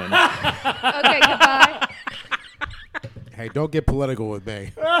a woman, Okay, goodbye. Hey, don't get political with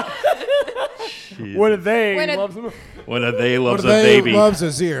me. what if they When a- loves him? when a they loves a They baby, loves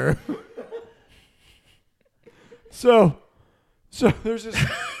Azir. So there's this.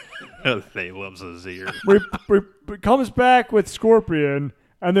 they loves a zero. Comes back with Scorpion,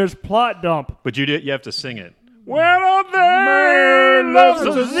 and there's plot dump. But you have to sing it. When a man loves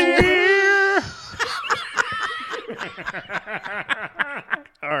a zero.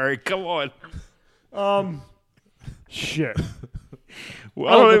 All right, come on. Shit.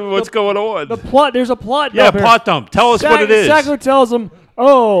 Well, I don't know what's going on. There's a plot Yeah, dump here. plot dump. Tell us what it is. Sacco tells him,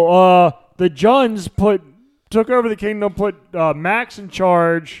 the Juns took over the kingdom, put Max in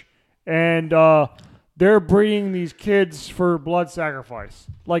charge, and they're breeding these kids for blood sacrifice.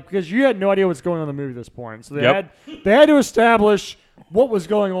 Like, because you had no idea what's going on in the movie at this point. So they had to establish what was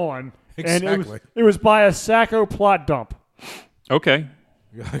going on. And Exactly. it was by a Sacco plot dump. Okay.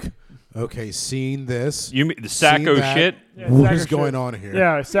 You're like, okay, seen this. You mean the Sacco seen that. shit? What Sacco is going shit. on here?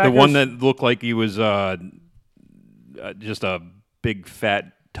 Yeah, Sacco's, The one that looked like he was just a big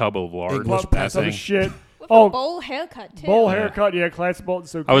fat tub of lard. English that that's some thing. shit. With Oh, a bowl haircut, too. bowl haircut. Yeah, Clancy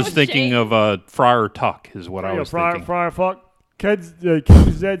Bolton's so I was What thinking shame. of Friar Tuck is what I Yeah, was Friar, thinking. Friar fuck. Kids,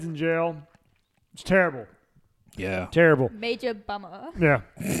 Zed's in jail. It's terrible. Yeah. Terrible. Major bummer. Yeah.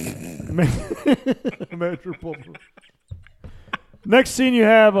 Major bummer. Next scene you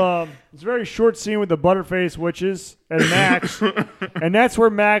have it's a very short scene with the Butterface witches and Max. And that's where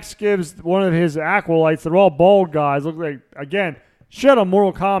Max gives one of his acolytes, they're all bald guys, look like, again, shit on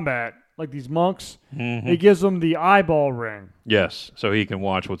Mortal Kombat, like these monks. He gives them the eyeball ring. Yes, so he can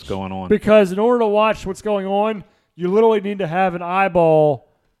watch what's going on. Because in order to watch what's going on, you literally need to have an eyeball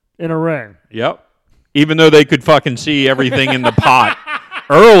in a ring. Yep. Even though they could fucking see everything in the pot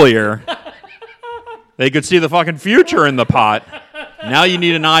earlier, they could see the fucking future in the pot. Now you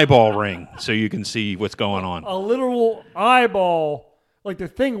need an eyeball ring so you can see what's going on. A literal eyeball, like the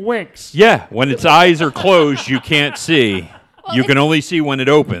thing winks. Yeah, when its eyes are closed, you can't see. Well, You can only see when it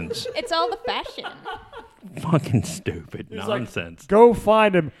opens. It's all the fashion. Fucking stupid It's like, nonsense. go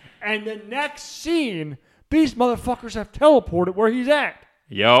find him. And the next scene, these motherfuckers have teleported where he's at.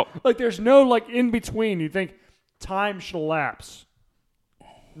 Yep. Like there's no like in between. You think time should elapse.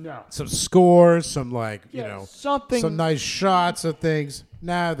 No. Some scores, some like, you Yeah, know, something. some nice shots of things.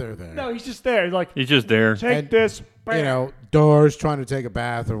 Now they're there. No, he's just there. He's like, He's just there. take And, this. Bam. You know, Doors trying to take a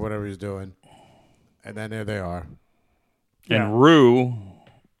bath or whatever he's doing. And then there they are. Yeah. And Rue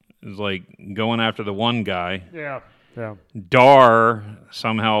is like going after the one guy. Yeah. Yeah. Dar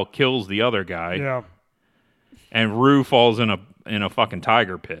somehow kills the other guy. Yeah. And Rue falls in a a fucking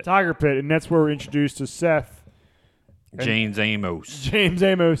tiger pit. Tiger Pit, and that's where we're introduced to Seth, James Amos James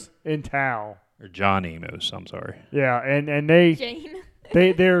Amos, and Tao. or John Amos. I'm sorry. Yeah, and they Jane.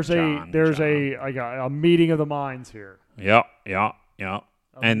 there's John. a meeting of the minds here. Yeah.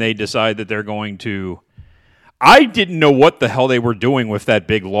 And they decide that they're going to. I didn't know what the hell they were doing with that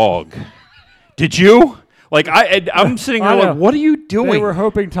big log. Did you? Like I'm sitting there I know. like, what are you doing? They were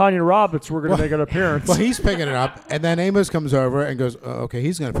hoping Tanya Roberts were going to make an appearance. Well, he's picking it up, and then Amos comes over and goes, okay,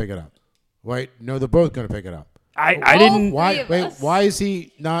 he's going to pick it up. Wait, no, they're both going to pick it up. I All didn't. three of us. Why is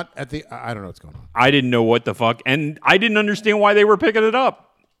he not at the? I don't know what's going on. I didn't know what the fuck, and I didn't understand why they were picking it up.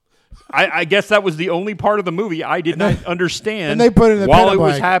 I guess that was the only part of the movie I did not understand. and they put it in the while pen, it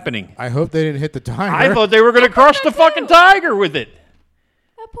was like, happening. I hope they didn't hit the timer. I thought they were going to crush the fucking tiger with it.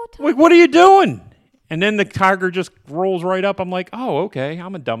 That poor tiger. Like, what are you doing? And then the tiger just rolls right up. I'm like, oh, okay,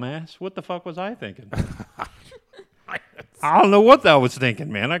 I'm a dumbass. What the fuck was I thinking? I don't know what I was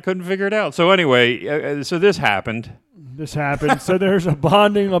thinking, man. I couldn't figure it out. So anyway, so this happened. This happened. So there's a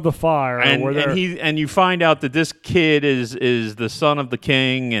bonding of the fire. where they're- And you find out that this kid is the son of the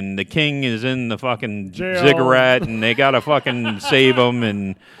king, and the king is in the fucking Jail. ziggurat, and they gotta fucking save him,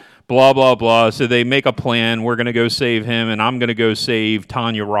 and blah blah blah. So they make a plan. We're gonna go save him, and I'm gonna go save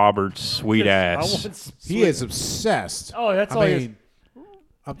Tanya Roberts' sweet I ass. want He is obsessed. Oh, that's all I he is. mean,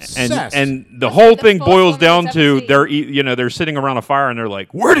 obsessed. And the whole the thing fourth boils woman down that's to ever they're sitting around a fire and they're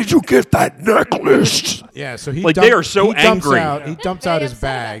like, "Where did you get that necklace?" yeah, so he Like, they are so he dumps angry. Out, he dumps Very out his upset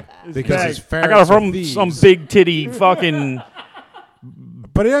bag about that. because bag. his I ferrets got it are from thieves. some big titty fucking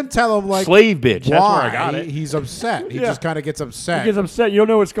But he doesn't tell him like slave bitch. That's where why I got it. he's upset. He Yeah. just kind of gets upset. He gets upset. You don't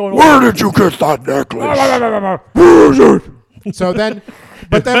know what's going on. Where did you get that necklace? So then,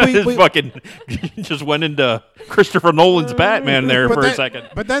 but then This we fucking just went into Christopher Nolan's Batman there but for then, a second.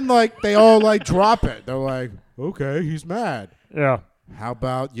 But then like they all like drop it. They're like, okay, he's mad. Yeah. How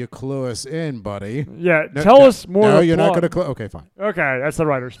about you clue us in, buddy? Yeah. No, Tell no, us more. No, of the you're not plot. going to clue. Okay, fine. Okay, that's the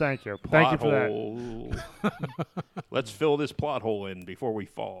writers. Thank you. Thank you for that. that. Let's fill this plot hole in before we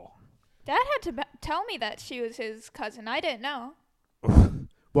fall. Dad had to tell me that she was his cousin. I didn't know.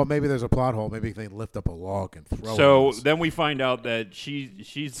 Well, maybe there's a plot hole. Maybe they lift up a log and throw So it. then we find out that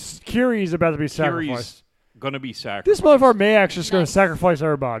she's Kiri's about to be sacrificed. Kiri's gonna be sacrificed. This motherfucker Mayak's just going to Nice. sacrifice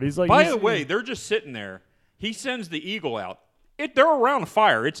everybody. He's like. By he's- the way, they're just sitting there. He sends the eagle out. They're around a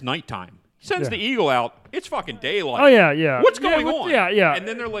fire. It's nighttime. He sends Yeah. the eagle out. It's fucking daylight. Oh yeah, yeah. What's Yeah, going on? Yeah, yeah. And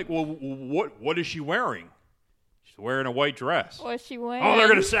then they're like, well, what is she wearing? She's wearing a white dress. Was she wearing? Oh, they're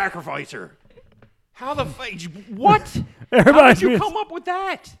gonna sacrifice her. How the fuck? What? How Everybody's did you being- come up with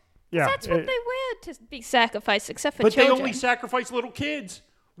that? yeah. That's what they wear to be sacrificed, except for But children. they only sacrifice little kids.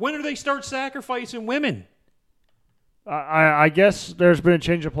 When do they start sacrificing women? I guess there's been a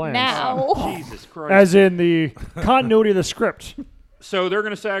change of plans. now. Jesus Christ. As in the continuity of the script. So they're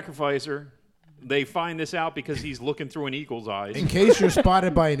going to sacrifice her. They find this out because he's looking through an eagle's eyes. In case you're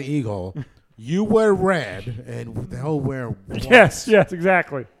spotted by an eagle, you wear red and they'll wear white. Yes,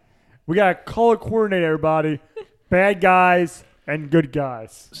 exactly. We got to color coordinate everybody. Bad guys and good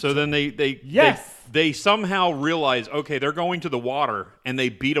guys. So then they Yes. they somehow realize, okay, they're going to the water, and they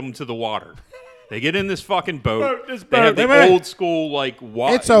beat them to the water. They get in this fucking boat. This They have boat. the old school like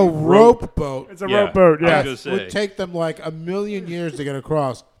It's a rope boat. It's a Yeah, rope boat, I was yeah. gonna It say. would take them like 1,000,000 years to get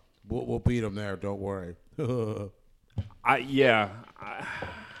across. We'll beat them there. Don't worry. Yeah.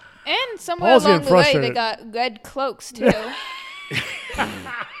 And somewhere Paul's along getting the way, frustrated. they got red cloaks too.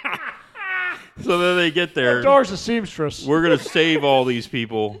 So then they get there. Dar's a seamstress. We're gonna save all these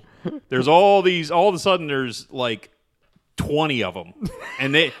people. There's all these. All of a sudden, there's like 20 of them,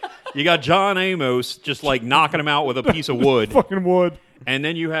 and you got John Amos just like knocking them out with a piece of wood, Fucking wood. and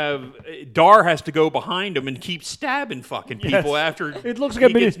then you have Dar has to go behind him and keep stabbing fucking people Yes. after It looks like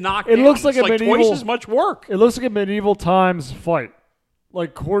he a medi- gets knocked it down. looks like It's a twice medieval- as much work. It looks like a medieval times fight.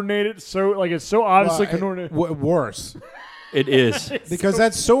 Like coordinated, so like it's so obviously Well, coordinated. worse. It is. Because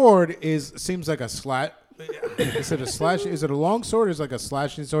that sword seems like a slash. Is it a slash? Is it a long sword? Or is it like a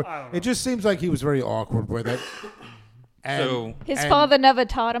slashing sword? I don't know. It just seems like he was very awkward with it. And, So- His and- father never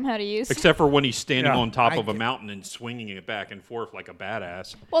taught him how to use. Except for when he's standing Yeah. on top I of a get- mountain and swinging it back and forth like a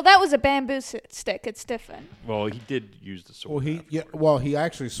badass. Well, that was a bamboo stick. It's different. Well, he did use the sword. Well, he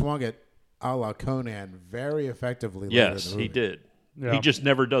actually swung it a la Conan very effectively. later in Yes, the he movie. did. Yeah. He just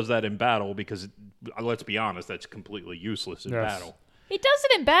never does that in battle because, let's be honest, that's completely useless in Yes. battle. He does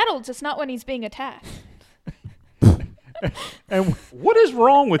it in battle, just not when he's being attacked. And What is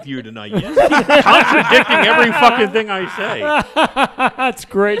wrong with you tonight? You just keep contradicting every fucking thing I say. that's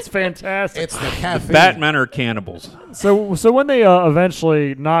great. It's fantastic. It's the caffeine. Batmen are cannibals. So when they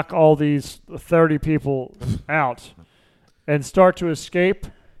eventually knock all these 30 people out, and start to escape,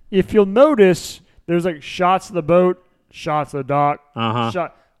 if you'll notice, there's like shots of the boat, shots of the dock,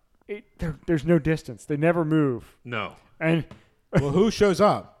 there's no distance. They never move. No. And Well, who shows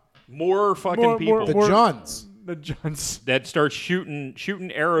up? More fucking people. The Johns. The Johns. That starts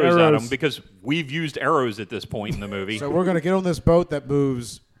shooting arrows at them because we've used arrows at this point in the movie. So we're gonna get on this boat that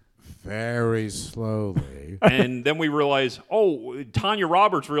moves very slowly. And then we realize, Tanya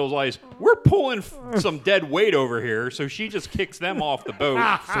Roberts realized we're pulling some dead weight over here, so she just kicks them off the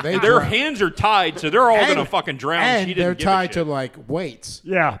boat. So Their drown. hands are tied, so they're all going to fucking drown. And She they're didn't give a tied shit. to like weights.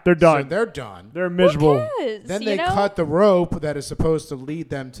 Yeah, they're So done. they're done. They're miserable. Who cares, Then you they know? cut the rope that is supposed to lead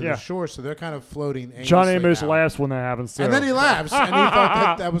them to Yeah. the shore, so they're kind of floating. John aimlessly Amos now. laughs when that happens too. And then he laughs, and he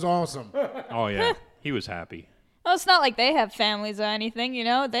thought that was awesome. Oh, yeah. He was happy. Well, it's not like they have families or anything, you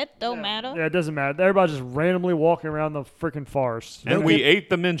know. That don't matter. Yeah, it doesn't matter. Everybody's just randomly walking around the freaking forest. And we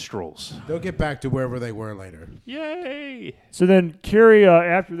ate the minstrels. They'll get back to wherever they were later. Yay. So then Carrie,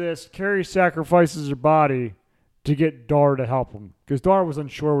 after this, Carrie sacrifices her body to get Dar to help him because Dar was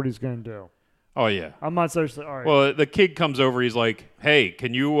unsure what he's going to do. Oh, yeah. I'm not so all right. Well, the kid comes over. He's like, hey,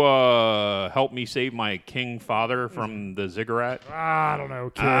 can you help me save my king father from the ziggurat? I don't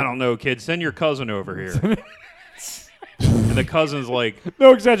know, kid. I don't know, kid. Send your cousin over here. And the cousin's like,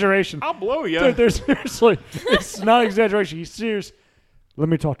 No exaggeration. I'll blow you. Dude, there's seriously, it's not exaggeration. He's serious. Let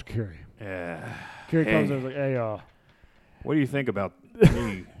me talk to Carrie. Yeah. Carrie Hey. comes in and is like, hey, What do you think about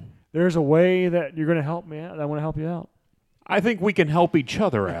me? there's a way that you're going to help me out. I want to help you out. I think we can help each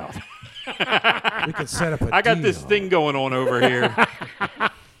other out. We could set up a I got deal. this thing going on over here.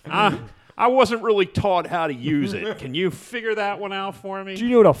 I wasn't really taught how to use it. Can you figure that one out for me? Do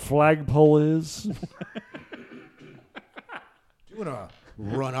you know what a flagpole is? Do you want to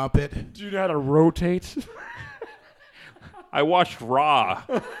run up it? Do you know how to rotate? I watched Raw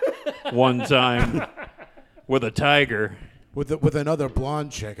one time with a tiger. With another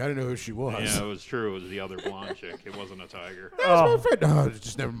blonde chick. I didn't know who she was. Yeah, it was true. It was the other blonde chick. It wasn't a tiger. That's my friend. No,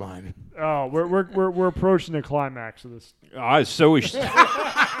 just never mind. Oh, we're approaching the climax of this. So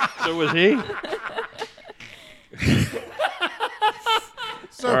was he.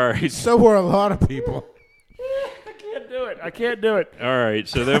 So, All right. so were a lot of people. I can't do it. All right,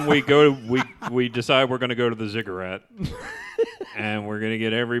 so then we decide we're going to go to the ziggurat, and we're going to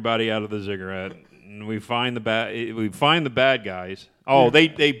get everybody out of the ziggurat. And we find the bad guys. Oh,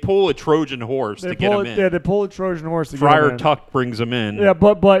 they pull a Trojan horse to get them in. Yeah, they pull a Trojan horse to get Friar him in. Tuck brings them in. Yeah,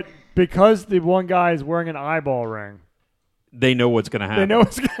 but because the one guy is wearing an eyeball ring, They know what's going to happen. they know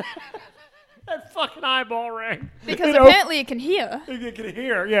it's that fucking eyeball ring. Because You know, apparently it can hear. you can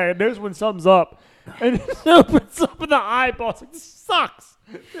hear. Yeah, it knows when something's up, and it opens up in the eyeball. It's like, this sucks.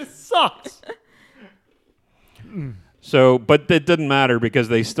 This sucks. So, but that didn't matter because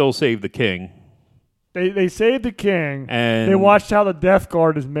they still saved the king. They saved the king. And They watched how the Death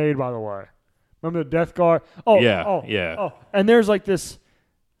Guard is made, by the way. Remember the Death Guard? Oh, Yeah, yeah. Oh, and there's like this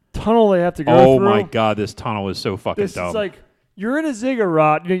tunnel they have to go Oh through. my God, this tunnel is so fucking This dumb. is like, you're in a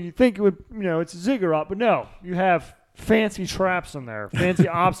ziggurat. You think it would, it's a ziggurat, but no. You have fancy traps in there, fancy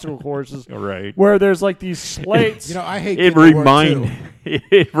obstacle courses, right. where there's like these slates. You know, I hate It getting to work, too.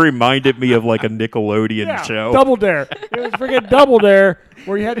 it reminded me of like a Nickelodeon yeah, show. Double Dare. It was freaking Double Dare,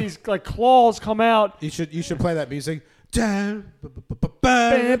 where you had these like claws come out. You should play that music. Down, Bam,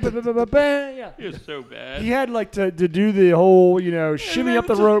 bam, bam, bam, bam. Yeah. It was so bad. He had like to do the whole, shimmy up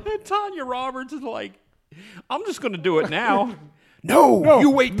the rope. And Tanya Roberts is like, I'm just going to do it now. No, you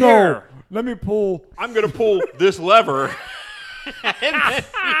wait there. Let me pull. I'm going to pull this lever. And then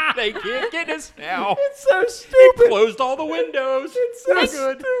they can't get us now. It's so stupid. Closed all the windows. It's so Thanks-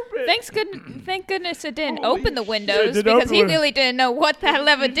 stupid. Thank goodness it didn't Holy open the shit, windows it didn't because open he the- really didn't know what that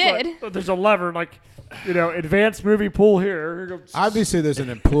lever did. Like, there's a lever, like, advanced movie pull here. Here goes. Obviously, there's an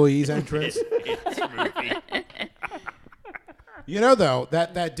employee's entrance. It's a movie. You know, though,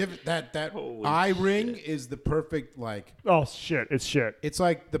 that Holy eye ring is the perfect, like, Oh shit! It's shit. it's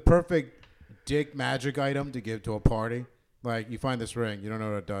like the perfect dick magic item to give to a party. Like, you find this ring, you don't know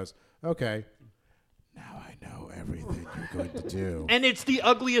what it does. Okay, now I know everything you're going to do. And it's the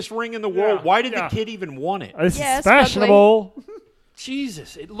ugliest ring in the world. Yeah, Why did yeah. the kid even want it? It's Yeah, it's fashionable.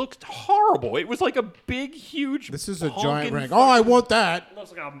 Jesus, it looked horrible. It was like a big, huge. This is a honking giant ring. fucking- Oh, I want that. It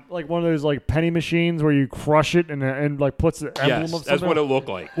looks like one of those like penny machines where you crush it and like puts the emblem Yes, of something. that's what it looked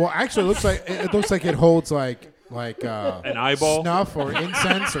like. Well, actually, it looks like it holds like An eyeball. snuff or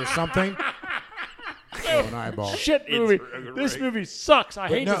incense or something. an eyeball. Shit It's movie. great. This movie sucks. I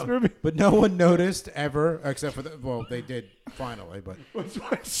hate this movie. But no one noticed ever, except for well, they did finally. But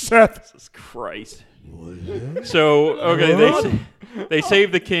Seth. Jesus Christ. So okay, they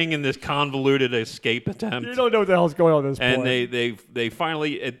save the king in this convoluted escape attempt, You don't know what the hell's going on at this and point. they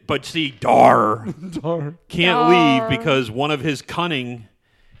finally. But see, Dar Darn. can't Dar. leave because one of his cunning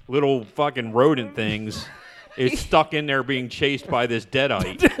little fucking rodent things is stuck in there being chased by this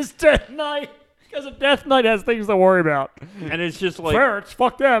deadite, This Death Knight. Because a Death Knight has things to worry about. and it's just like Ferrets,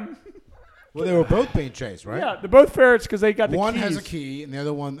 fuck them. well, they were both being chased, right? Yeah, they're both ferrets because they got the One keys. has a key, and the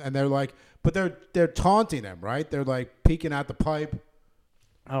other one, and they're like, but they're taunting them, right? They're like peeking out the pipe,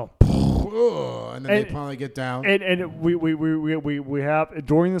 Oh. and then they And- finally get down. And we have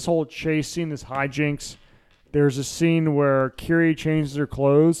during this whole chase scene, this hijinks. There's a scene where Kiri changes her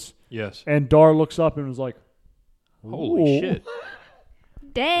clothes, yes, and Dar looks up and was like, holy "Ooh." shit,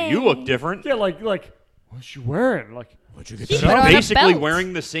 Dang. you look different. Yeah, like what's she wearing? Like, What'd you get? She that put out? on a Basically belt.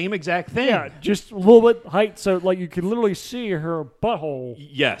 wearing the same exact thing. yeah, just a little bit height, so like you can literally see her butthole.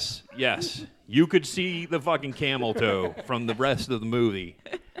 Yes. You could see the fucking camel toe from the rest of the movie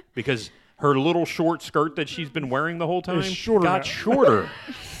because her little short skirt that she's been wearing the whole time shorter got now. shorter.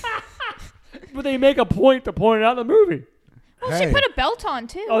 But they make a point to point it out in the movie. Well, Hey. she put a belt on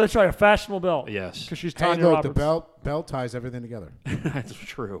too. Oh, that's right, a fashionable belt. Yes. because she's Hey, Tanya look, Roberts. the belt ties everything together. That's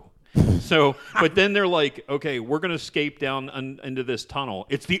true. So, but then they're like, okay, we're going to escape down into this tunnel.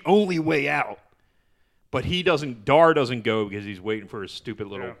 It's the only way out. But Dar doesn't go because he's waiting for his stupid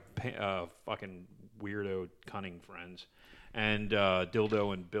little fucking weirdo cunning friends. And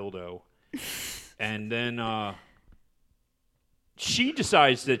Dildo and Bildo. And then she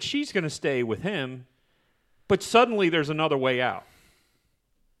decides that she's going to stay with him. But suddenly there's another way out.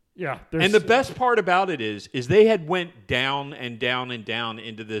 Yeah, And the best part about it is they had went down and down and down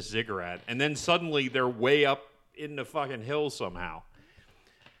into this ziggurat, and then suddenly they're way up in the fucking hill somehow,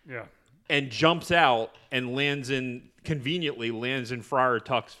 yeah. and jumps out and conveniently lands in Friar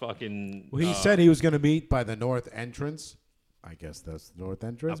Tuck's fucking. Well, he said he was going to meet by the north entrance. I guess that's the north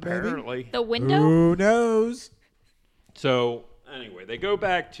entrance, maybe. apparently. The window? Who knows? So anyway, they go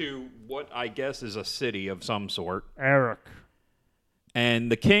back to what I guess is a city of some sort, Eric.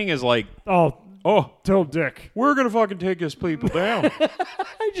 and the king is like, Oh, "Oh, Dick. we're gonna fucking take his people down."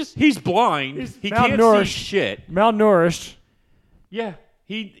 He's He's blind. He's He can't see malnourished. shit. malnourished. Yeah,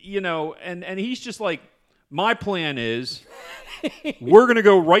 and he's just like, my plan is, we're gonna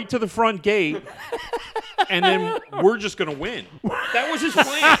go right to the front gate, and then we're just gonna win. That was his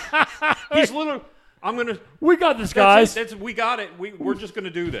plan. He's literally, We got this, guys. we got it. We're just gonna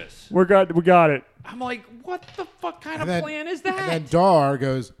do this. We got it. I'm like, what the fuck kind And of then- plan is And that? then Dar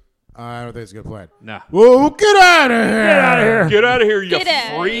goes, I don't think it's a good plan. Nah, Whoa, get out of here! Get out of here. get out of here, you Get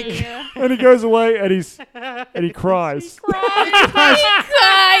out. freak! And he goes away, and he cries.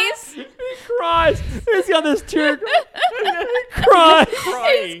 Guys. He cries. He's got this tear. He cries.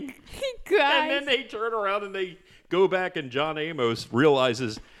 Crying. Guys. And then they turn around and they go back, and John Amos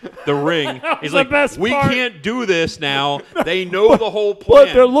realizes the ring. He's the like, best we part." can't do this now. They know the whole plan.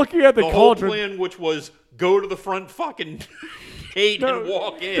 But they're looking at the whole cauldron. plan, which was go to the front fucking gate and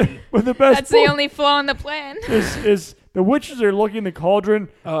walk in. But the best That's the part only flaw in the plan. is the witches are looking in the cauldron,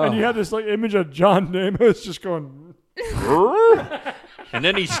 and you have this like image of John Amos just going. And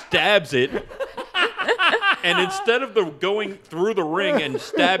then he stabs it. And instead of going through the ring and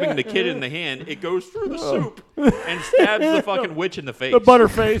stabbing the kid in the hand, it goes through the soup and stabs the fucking witch in the face. The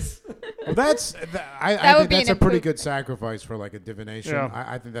butterface. Well, I That would think be that's an a pretty improvement. good sacrifice for like a divination. Yeah.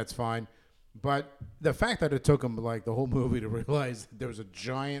 I think that's fine. But the fact that it took him like the whole movie to realize that there was a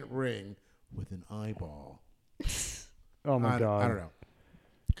giant ring with an eyeball. Oh my god! I don't know.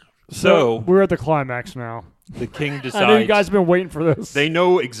 So we're at the climax now. the king I know you decides guys have been waiting for this. they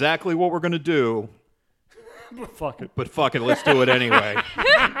know exactly what we're going to do, Fuck it. but fuck it, let's do it anyway.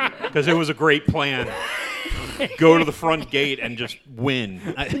 Because it was a great plan. Go to the front gate and just win.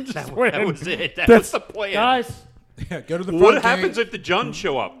 That win. was it. That That's- was the plan. Guys, Yeah, go to the front What gate. happens if the Juns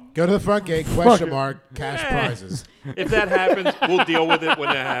show up? Go to the front gate, question it. mark, cash prizes. If that happens, we'll deal with it when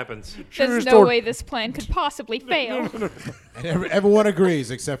that happens. There's no story. way this plan could possibly fail. And everyone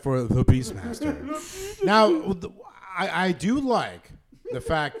agrees except for the Beastmaster. Now, I do like the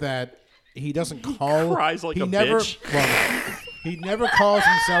fact that he doesn't call. cries like he a never, bitch. Well, he never calls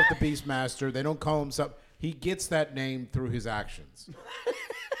himself the Beastmaster. They don't call himself. He gets that name through his actions.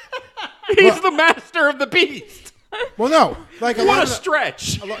 He's the master of the beast. Well, no, like a What lot a of the,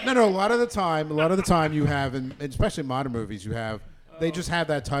 stretch. a lot of the time you have, and especially in modern movies, you have They just have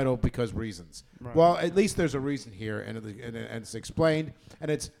that title because reasons. Well, at least there's a reason here, and it's explained,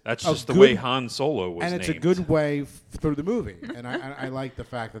 and it's That's a just the good- way Han Solo was and named. it's a good way through the movie, and I like the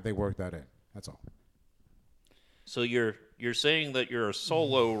fact that they worked that in. That's all. So you're saying that you're a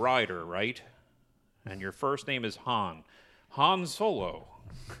solo rider, right? And your first name is Han. Han Solo.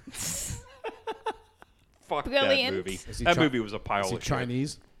 Fuck Brilliant. that movie. Is he That Chi- movie was a pile Is he of shit.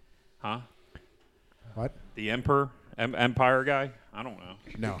 Chinese? Huh? What? The Emperor? Empire guy? I don't know.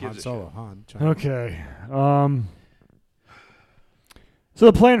 No, Who Han gives a Solo. shit? Han. Chinese. Okay. So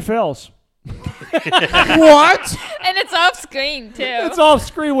the plan fails. What? And it's off screen too. It's off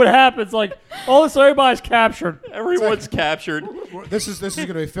screen. What happens? Like all this, everybody's captured. Everyone's captured. This is going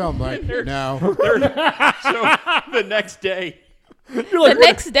to be filmed. Like no. So the next day, You're The like,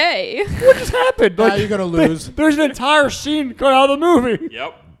 next day. what just happened? Now Like, you're going to lose. there's an entire scene cut out of the movie.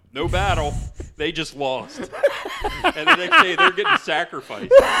 yep, no battle. They just lost. And the next day, they're getting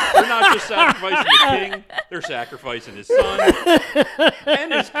sacrificed. They're not just sacrificing the king, they're sacrificing his son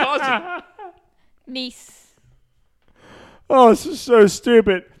and his cousin. Niece. Oh, this is so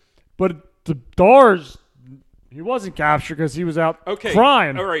stupid. But the Dars, he wasn't captured because he was out Okay.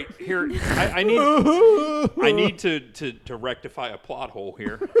 crying. All right. Here, I need to rectify a plot hole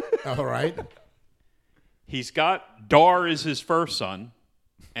here. All right. He's got Dar is his first son,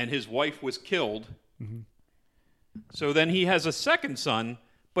 and his wife was killed. Mm-hmm. So then he has a second son,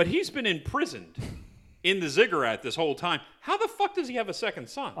 but he's been imprisoned in the ziggurat this whole time. How the fuck does he have a second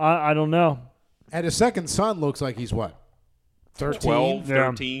son? I don't know. And his second son looks like he's what? 13? 12, Yeah.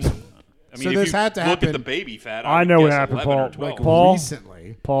 13? I mean, So if this you had to look happen- at the baby fat, I would know what guess happened, 11 or Paul. 12. Like Paul?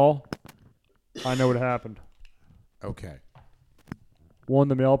 recently. Paul, I know what happened. Okay. One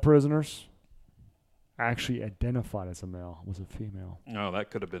of the male prisoners actually identified as a male, was a female, No, that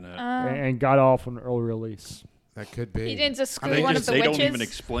could have been it. and got off on early release. That could be. He didn't just screw they one just, of the they witches. don't even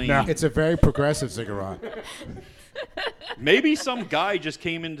explain. No. It's a very progressive ziggurat. Maybe some guy just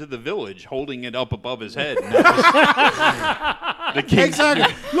came into the village holding it up above his head. And that was the king's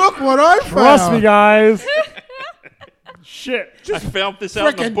Exactly. Look what I found. Trust me, guys. Shit. I found this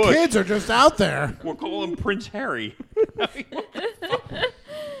out in the Frickin' bush. kids are just out there. We'll call him Prince Harry.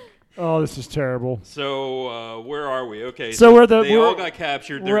 Oh, this is terrible. So where are we? Okay, So we're they we're- all got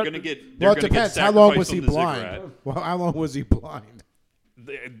captured. we're They're at going to the- get. They're Well, it going to get depends. How long was sacrificed he on the blind? ziggurat. Well, how long was he blind?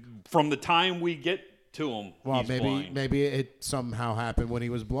 From the time we get to him, Well, he's maybe blind. maybe it somehow happened when he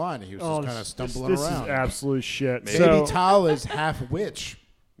was blind. He was Oh, just kind of this stumbling this around. is absolute shit. Maybe Maybe So Tal is half witch.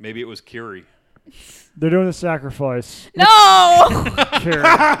 Maybe it was Curie. they're doing the sacrifice. No! Carrie.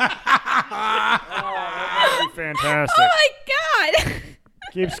 That would be fantastic. Oh my god!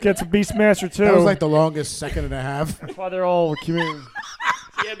 Keeps gets a Beastmaster too. That was like the longest second and a half. That's why they're all community.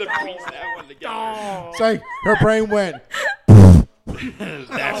 He had to piece that one together. It's like her brain went.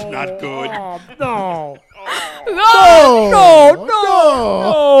 That's not good. Oh, no. Oh no,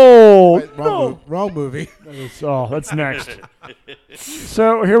 no! Wait, Wrong movie. That's next.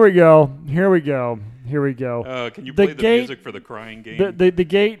 So here we go. Here we go. Can you The play the gate- music for the crying game? The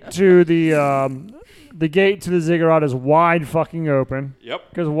gate to the gate to the ziggurat is wide fucking open. Yep.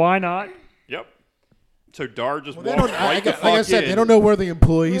 Because why not? Yep. So Dar just They walks don't, right the like I fuck said, in. they don't know where the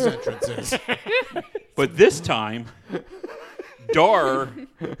employee's entrance is. But this time, Dar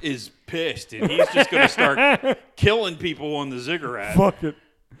is pissed, and he's just going to start killing people on the ziggurat. Fuck it.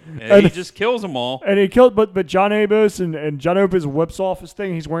 And he just kills them all. And he killed, but John Amos and John Amos whips off his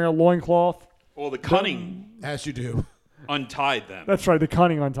thing. He's wearing a loincloth. Well, the cunning As you do. untied them. That's right. The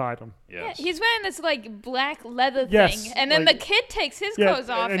cunning untied him. Yes. He's wearing this like black leather Yes, thing, and then like- the kid takes his Yeah, clothes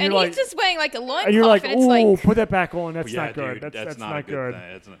off, and and, you're he's like- just wearing like a loincloth, And you're like, and it's ooh, like put that back on. That's yeah, not good. dude, That's not not a good good. thing.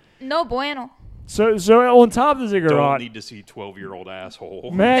 That's not, no bueno. So on top of the don't ziggurat, need to see 12-year-old asshole.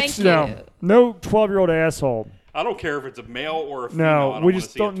 Thank Max, you. no 12-year-old asshole. I don't care if it's a male or a female. No, I don't we wanna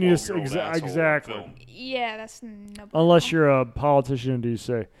just see a don't need to 12-year-old asshole in exactly. film. Yeah, that's no bueno. Unless you're a politician in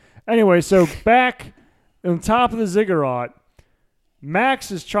D.C. Anyway, so back on top of the ziggurat,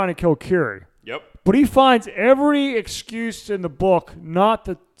 Max is trying to kill Curie. Yep. But he finds every excuse in the book not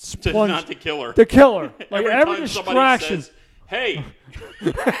to plunge Not to kill her. the killer. Like Every every time somebody distraction. says, hey,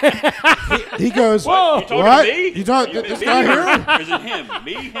 He goes, Whoa. you talking what? to me? You talk, Me this guy here? or is it him?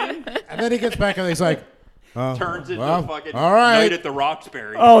 Me, him? And then he gets back and he's like, Turns into well, a fucking all right. Night at the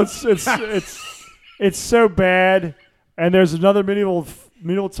Roxbury. Oh, it's so bad. And there's another medieval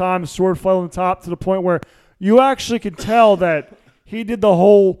time sword fight on the top to the point where you actually can tell that he did the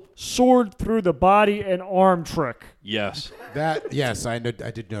whole sword through the body and arm trick. Yes. that, yes, I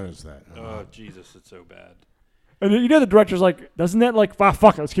did notice that. Oh, Jesus, it's so bad. And you know the director's like, doesn't that like,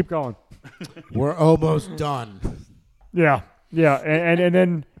 fuck it, let's keep going. We're almost done. Yeah. Yeah, and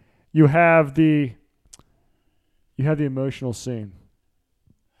then you have the emotional scene.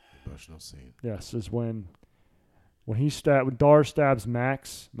 Emotional scene. Yes, is when Dar stabs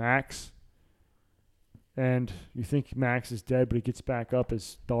Max, and you think Max is dead, but he gets back up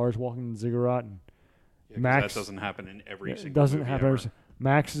as Dar's walking in the ziggurat, and Yeah, 'cause Max that doesn't happen in every it single doesn't movie happen. ever.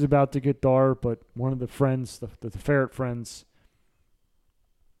 Max is about to get Dar, but one of the friends, the ferret friends,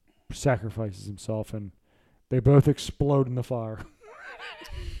 sacrifices himself, and they both explode in the fire.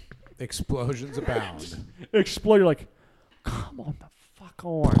 Explosions abound. Explode. You're like, come on, the fuck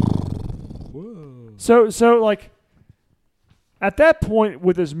on. Whoa. So like, at that point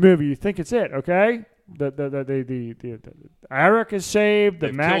with this movie, you think it's it, okay? The Eric is saved. The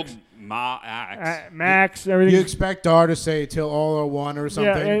They've Max, killed Max. Max, everything. You expect Dar to say "till all are one" or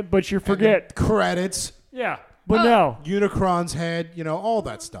something? Yeah, but you And forget. then credits, Yeah, but no, Unicron's head, all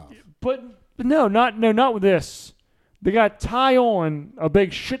that stuff. but not with this. They got Tyon a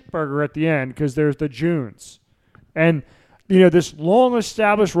big shitburger at the end because there's the Junes, and this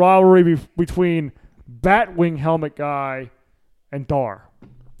long-established rivalry between Batwing helmet guy and Dar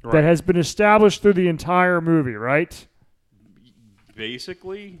Right. that has been established through the entire movie, right?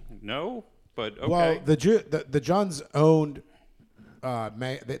 Basically, no, but okay. Well, the Juns owned.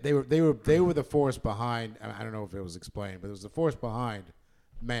 They were the force behind. I don't know if it was explained, but it was the force behind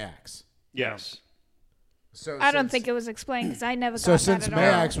Max. yes. So I don't think it was explained because I never So got since that at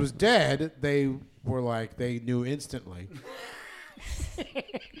all. Max was dead, they were like they knew instantly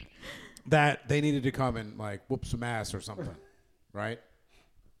that they needed to come and like whoop some ass or something, right?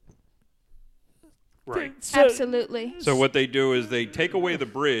 Right. Absolutely. So what they do is they take away the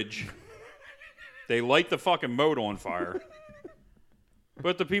bridge, they light the fucking moat on fire,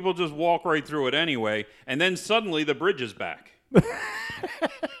 but the people just walk right through it anyway, and then suddenly the bridge is back.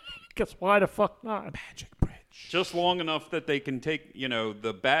 Because why the fuck not? Magic bridge. Just long enough that they can take,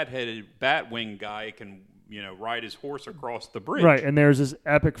 the bat-headed Batwing guy can, ride his horse across the bridge. Right, and there's this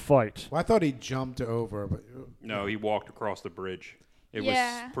epic fight. Well, I thought he jumped over, but No, he walked across the bridge. It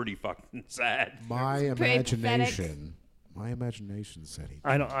Yeah. was pretty fucking sad. my pretty imagination said he.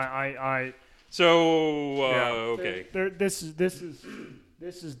 I don't. I So, yeah. okay. This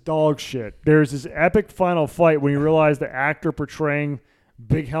is dog shit. There's this epic final fight when you realize the actor portraying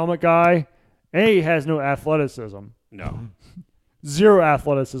Big Helmet Guy, A, has no athleticism, No. zero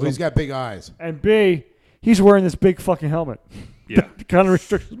athleticism, Well, he's got big eyes. and B, he's wearing this big fucking helmet. Yeah. Kind of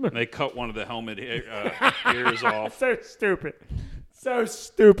restricts him. They cut one of the helmet ears off. So stupid. So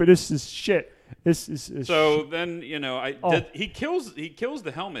stupid. This is shit. This is So then, Oh. he kills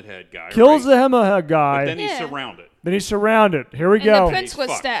the helmet head guy. kills right? the helmet guy. But then he's Yeah. surrounded. Then he's surrounded. Here we And go. the prince He's was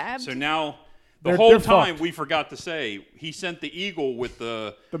fucked. stabbed. So now, They're whole time fucked. we forgot to say he sent the eagle with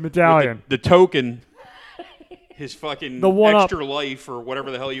the medallion. with the token, his fucking The one-up. extra life or whatever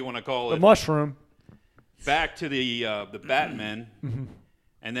the hell you want to call The it, mushroom. back to the Batmen,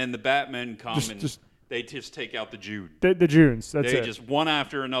 and then the Batmen come and Just- they just take out the Jude. The Junes. That's They it. just one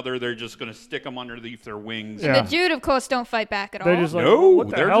after another. They're just going to stick them underneath their wings. Yeah. The Jude, of course, don't fight back at They all. just like, No, what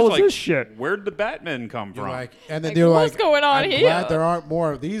the they're hell just is like, this shit? Where'd the Batmen come You're from? like, and then Like, you're what's like, going on I'm here? glad there aren't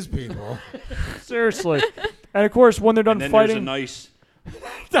more of these people. Seriously. And of course, when they're done and then fighting, there's a nice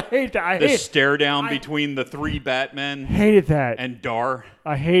I hate that. the stare down between the three Batmen hated that. and Dar.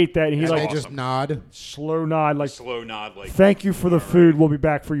 I hate that. He's And like they just nod. slow nod, like, Slow nod, like thank you for the food. We'll be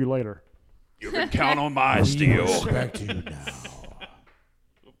back for you later. you can count on my We steel. respect you now.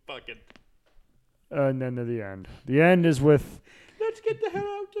 Fucking. And then to the end. The end is with Let's get the hell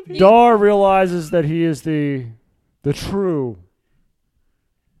out of here. Dar realizes that he is the true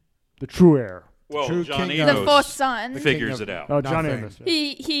heir. Well, True John king of- the Amos fourth son. figures King it of- out. Oh, John Nothing. Amos. Yeah.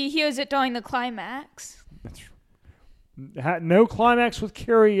 He hears it during the climax. No climax with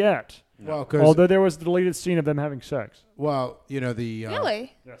Carrie yet. Well, because Although there was the deleted scene of them having sex. the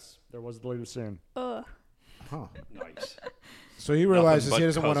Really? Yes, there was a deleted scene. Ugh. Huh. Nice. So he realizes but he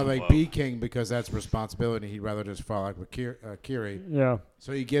doesn't want to cousin like love. be king because that's responsibility. He'd rather just fall like with Kiri. Yeah.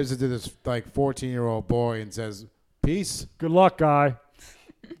 So he gives it to this like 14-year-old boy and says, "Peace." Good luck, guy.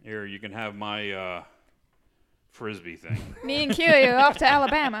 Here, you can have my frisbee thing. Me and Kiri are off to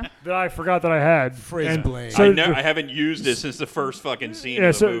Alabama. That I forgot that I had. Frizz blade. So- I haven't used it since the first fucking scene Yeah,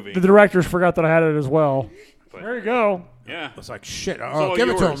 of the so movie. the directors forgot that I had it as well. But- There you go. yeah, It's like shit. all Oh, give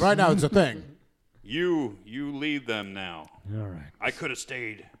it to him yours. right now. It's a thing. you lead them now. All right. I could have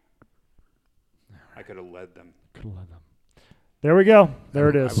stayed. I could have led them. Could have let them. There we go. There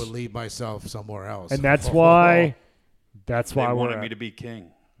it I is. would leave myself somewhere else. And that's why. That's They why wanted we're me to be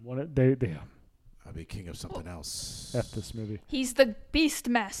king. they I'll be king of something else. F this movie. He's the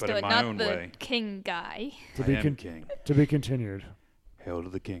Beastmaster, But in my not own the way. king guy. To I be am king. to be continued. Hail to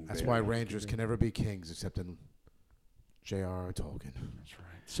the king. That's baby. why Rangers can never be kings except in J.R.R. Tolkien. That's right.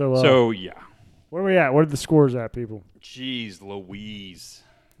 So, So yeah. where are we at? What are the scores at, people? Jeez Louise.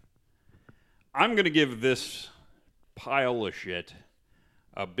 I'm going to give this pile of shit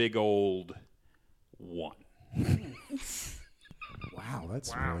a big old 1. Wow,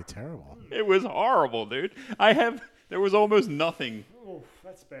 that's really terrible. It was horrible, dude. There was almost nothing Oh,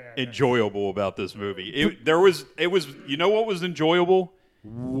 that's bad. enjoyable about this movie. You know what was enjoyable?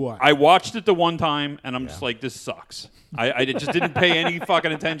 What? I watched it the one time, and I'm just like, this sucks. I just didn't pay any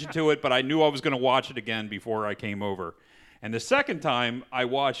fucking attention to it, but I knew I was going to watch it again before I came over. And the second time I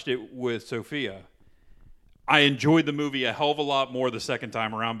watched it with Sophia, I enjoyed the movie a hell of a lot more the second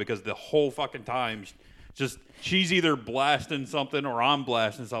time around because the whole fucking time, just she's either blasting something or I'm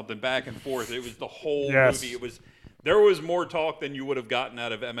blasting something back and forth. It was the whole Yes. movie. There was more talk than you would have gotten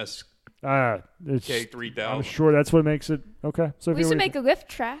out of MSK It's, 3000. I'm sure that's what makes it okay. Sophia, We should what do make a riff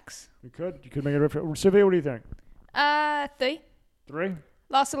tracks. you could. You could make it. Riff- Sophia, what do you think? 3. 3?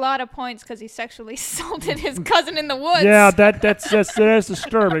 Lost a lot of points because he sexually assaulted his cousin in the woods. Yeah, that's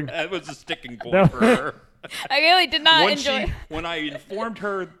disturbing. That was a sticking point No. for her. I really did not when enjoy. when I informed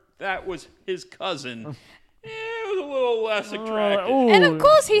her that was his cousin, it was a little less attractive. Ooh. And of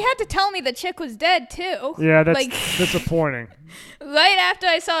course, he had to tell me the chick was dead too. Yeah, that's like disappointing. right after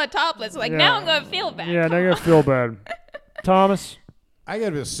I saw it topless. Like Yeah. now I'm gonna feel bad. Yeah, Come now you're on. gonna feel bad. Thomas, I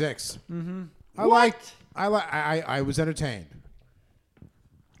gave it a 6. Mm-hmm. I was entertained.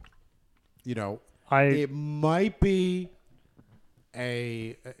 You know, it might be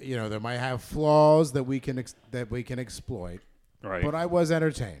there might have flaws that we can exploit, Right. but I was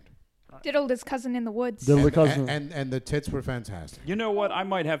entertained. Diddled his cousin in the woods. The And, cousin. and the tits were fantastic. You know what? I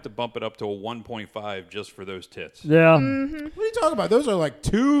might have to bump it up to a 1.5 just for those tits. Yeah, What are you talking about? Those are like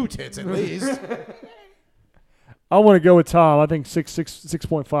 2 tits at least. I want to go with Tom. I think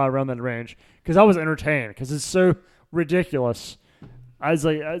 6.5 around that range because I was entertained because it's so ridiculous. I was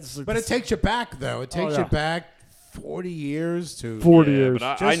like, But it takes you back though. It takes yeah. you back 40 years to 40 Yeah, years.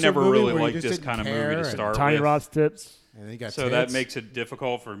 but Just I a never movie really where you liked just this didn't kind of care movie to and start Tiny with. Rod's tips. and then you got So tits. that makes it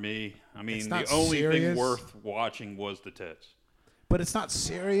difficult for me. I mean, It's the not only serious. thing worth watching was the tits. But it's not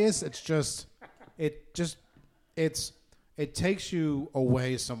serious. It's just it takes you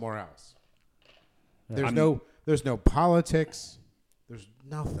away somewhere else. There's no politics. There's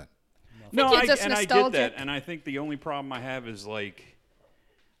nothing. No, you're just and I get nostalgic. that. And I think the only problem I have is like,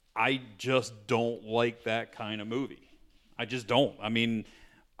 I just don't like that kind of movie. I just don't. I mean,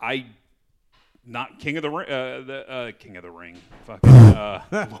 not King of the Ring, King of the Ring,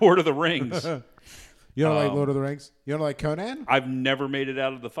 fucking Lord of the Rings. You don't like Lord of the Rings? You don't like Conan? I've never made it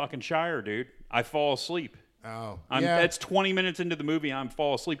out of the fucking Shire, dude. I fall asleep. Oh, That's 20 minutes into the movie. I'm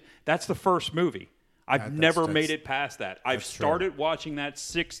fall asleep. That's the first movie. I've That's- never that's- made it past that. I've that's true. started watching that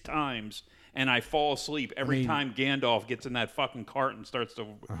 6 times, and I fall asleep every time Gandalf gets in that fucking cart and starts to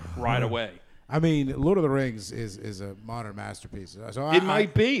ride away. I mean, Lord of the Rings is a modern masterpiece. So It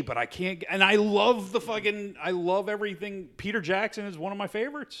might be, but I can't. And I love I love everything. Peter Jackson is one of my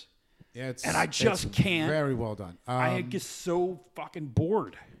favorites. Yeah, and I just it's can't. Very well done. I get so fucking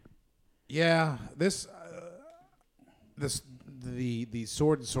bored. Yeah, the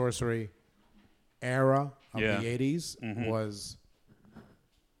sword and sorcery era of Yeah. the 80s was.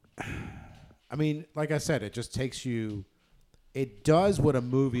 I mean, like I said, it just takes you. It does what a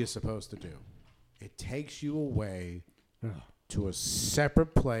movie is supposed to do. It takes you away to a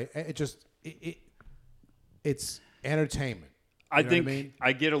separate play. It's entertainment. I know think what I mean?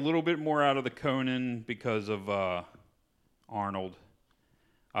 I get a little bit more out of the Conan because of Arnold.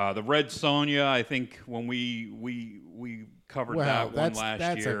 The Red Sonja, I think when we covered that one last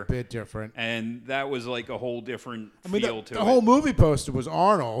that's year, a bit different. and that was like a whole different I mean, feel to the it. whole movie poster was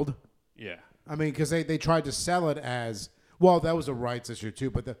Arnold. Yeah, I mean, because they tried to sell it as well. That was a rights issue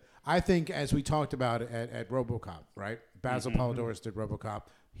too. But I think, as we talked about at RoboCop, right? Basil Polidoris did RoboCop.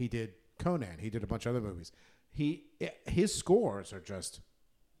 He did Conan. He did a bunch of other movies. His scores are just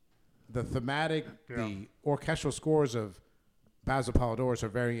the thematic, the orchestral scores of Basil Polidoris are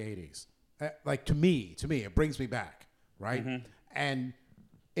very 80s. Like to me, it brings me back, right? And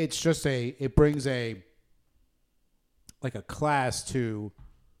it's just it brings a class to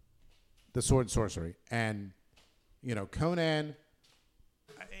the sword and sorcery. And Conan,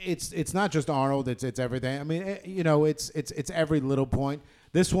 it's not just Arnold, it's everything. I mean, it's every little point.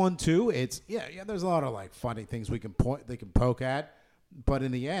 This one too, it's there's a lot of like funny things they can poke at, but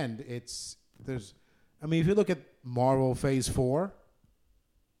in the end if you look at Marvel Phase 4,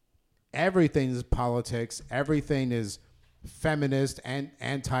 everything is politics. Everything is feminist and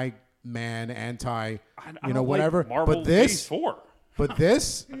anti-man, I whatever. Like Marvel but this, Phase 4. but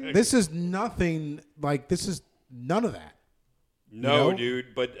this is nothing. Like this is none of that. No, You know?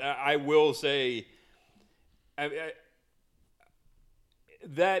 dude. But I will say,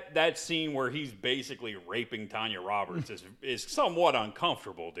 that scene where he's basically raping Tanya Roberts is somewhat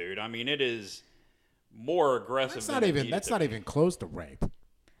uncomfortable, dude. I mean, it is more aggressive. That's not even close to rape.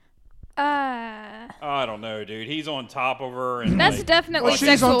 I don't know, dude. He's on top of her, and That's like, definitely Well, she's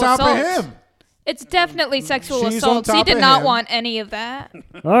sexual on top assault. of him. It's definitely sexual She's on assault. She top did of not him. want any of that.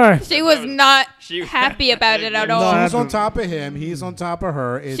 All right. She was not She- happy about it at all. No, She's on top of him. He's on top of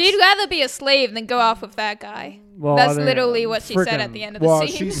her. It's, She'd rather be a slave than go off with that guy. Well, That's I think literally what she said freaking- at the end of the well,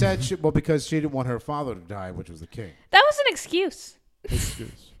 scene. she said because she didn't want her father to die, which was the king. That was an excuse.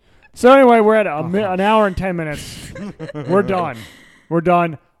 Excuse. So anyway, we're at an hour and 10 minutes. We're done. We're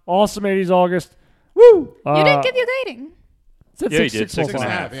done. Awesome 80s August. Woo! You didn't give your rating. Said Yeah, you six, did.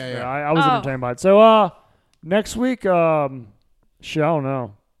 6.5. 6.5. Yeah. I was Oh. entertained by it. So next week, shit, I don't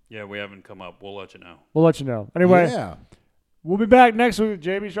know. yeah, we haven't come up. We'll let you know. We'll let you know. Anyway, Yeah. we'll be back next week with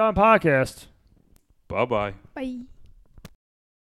JB Strong Podcast. Bye-bye. Bye.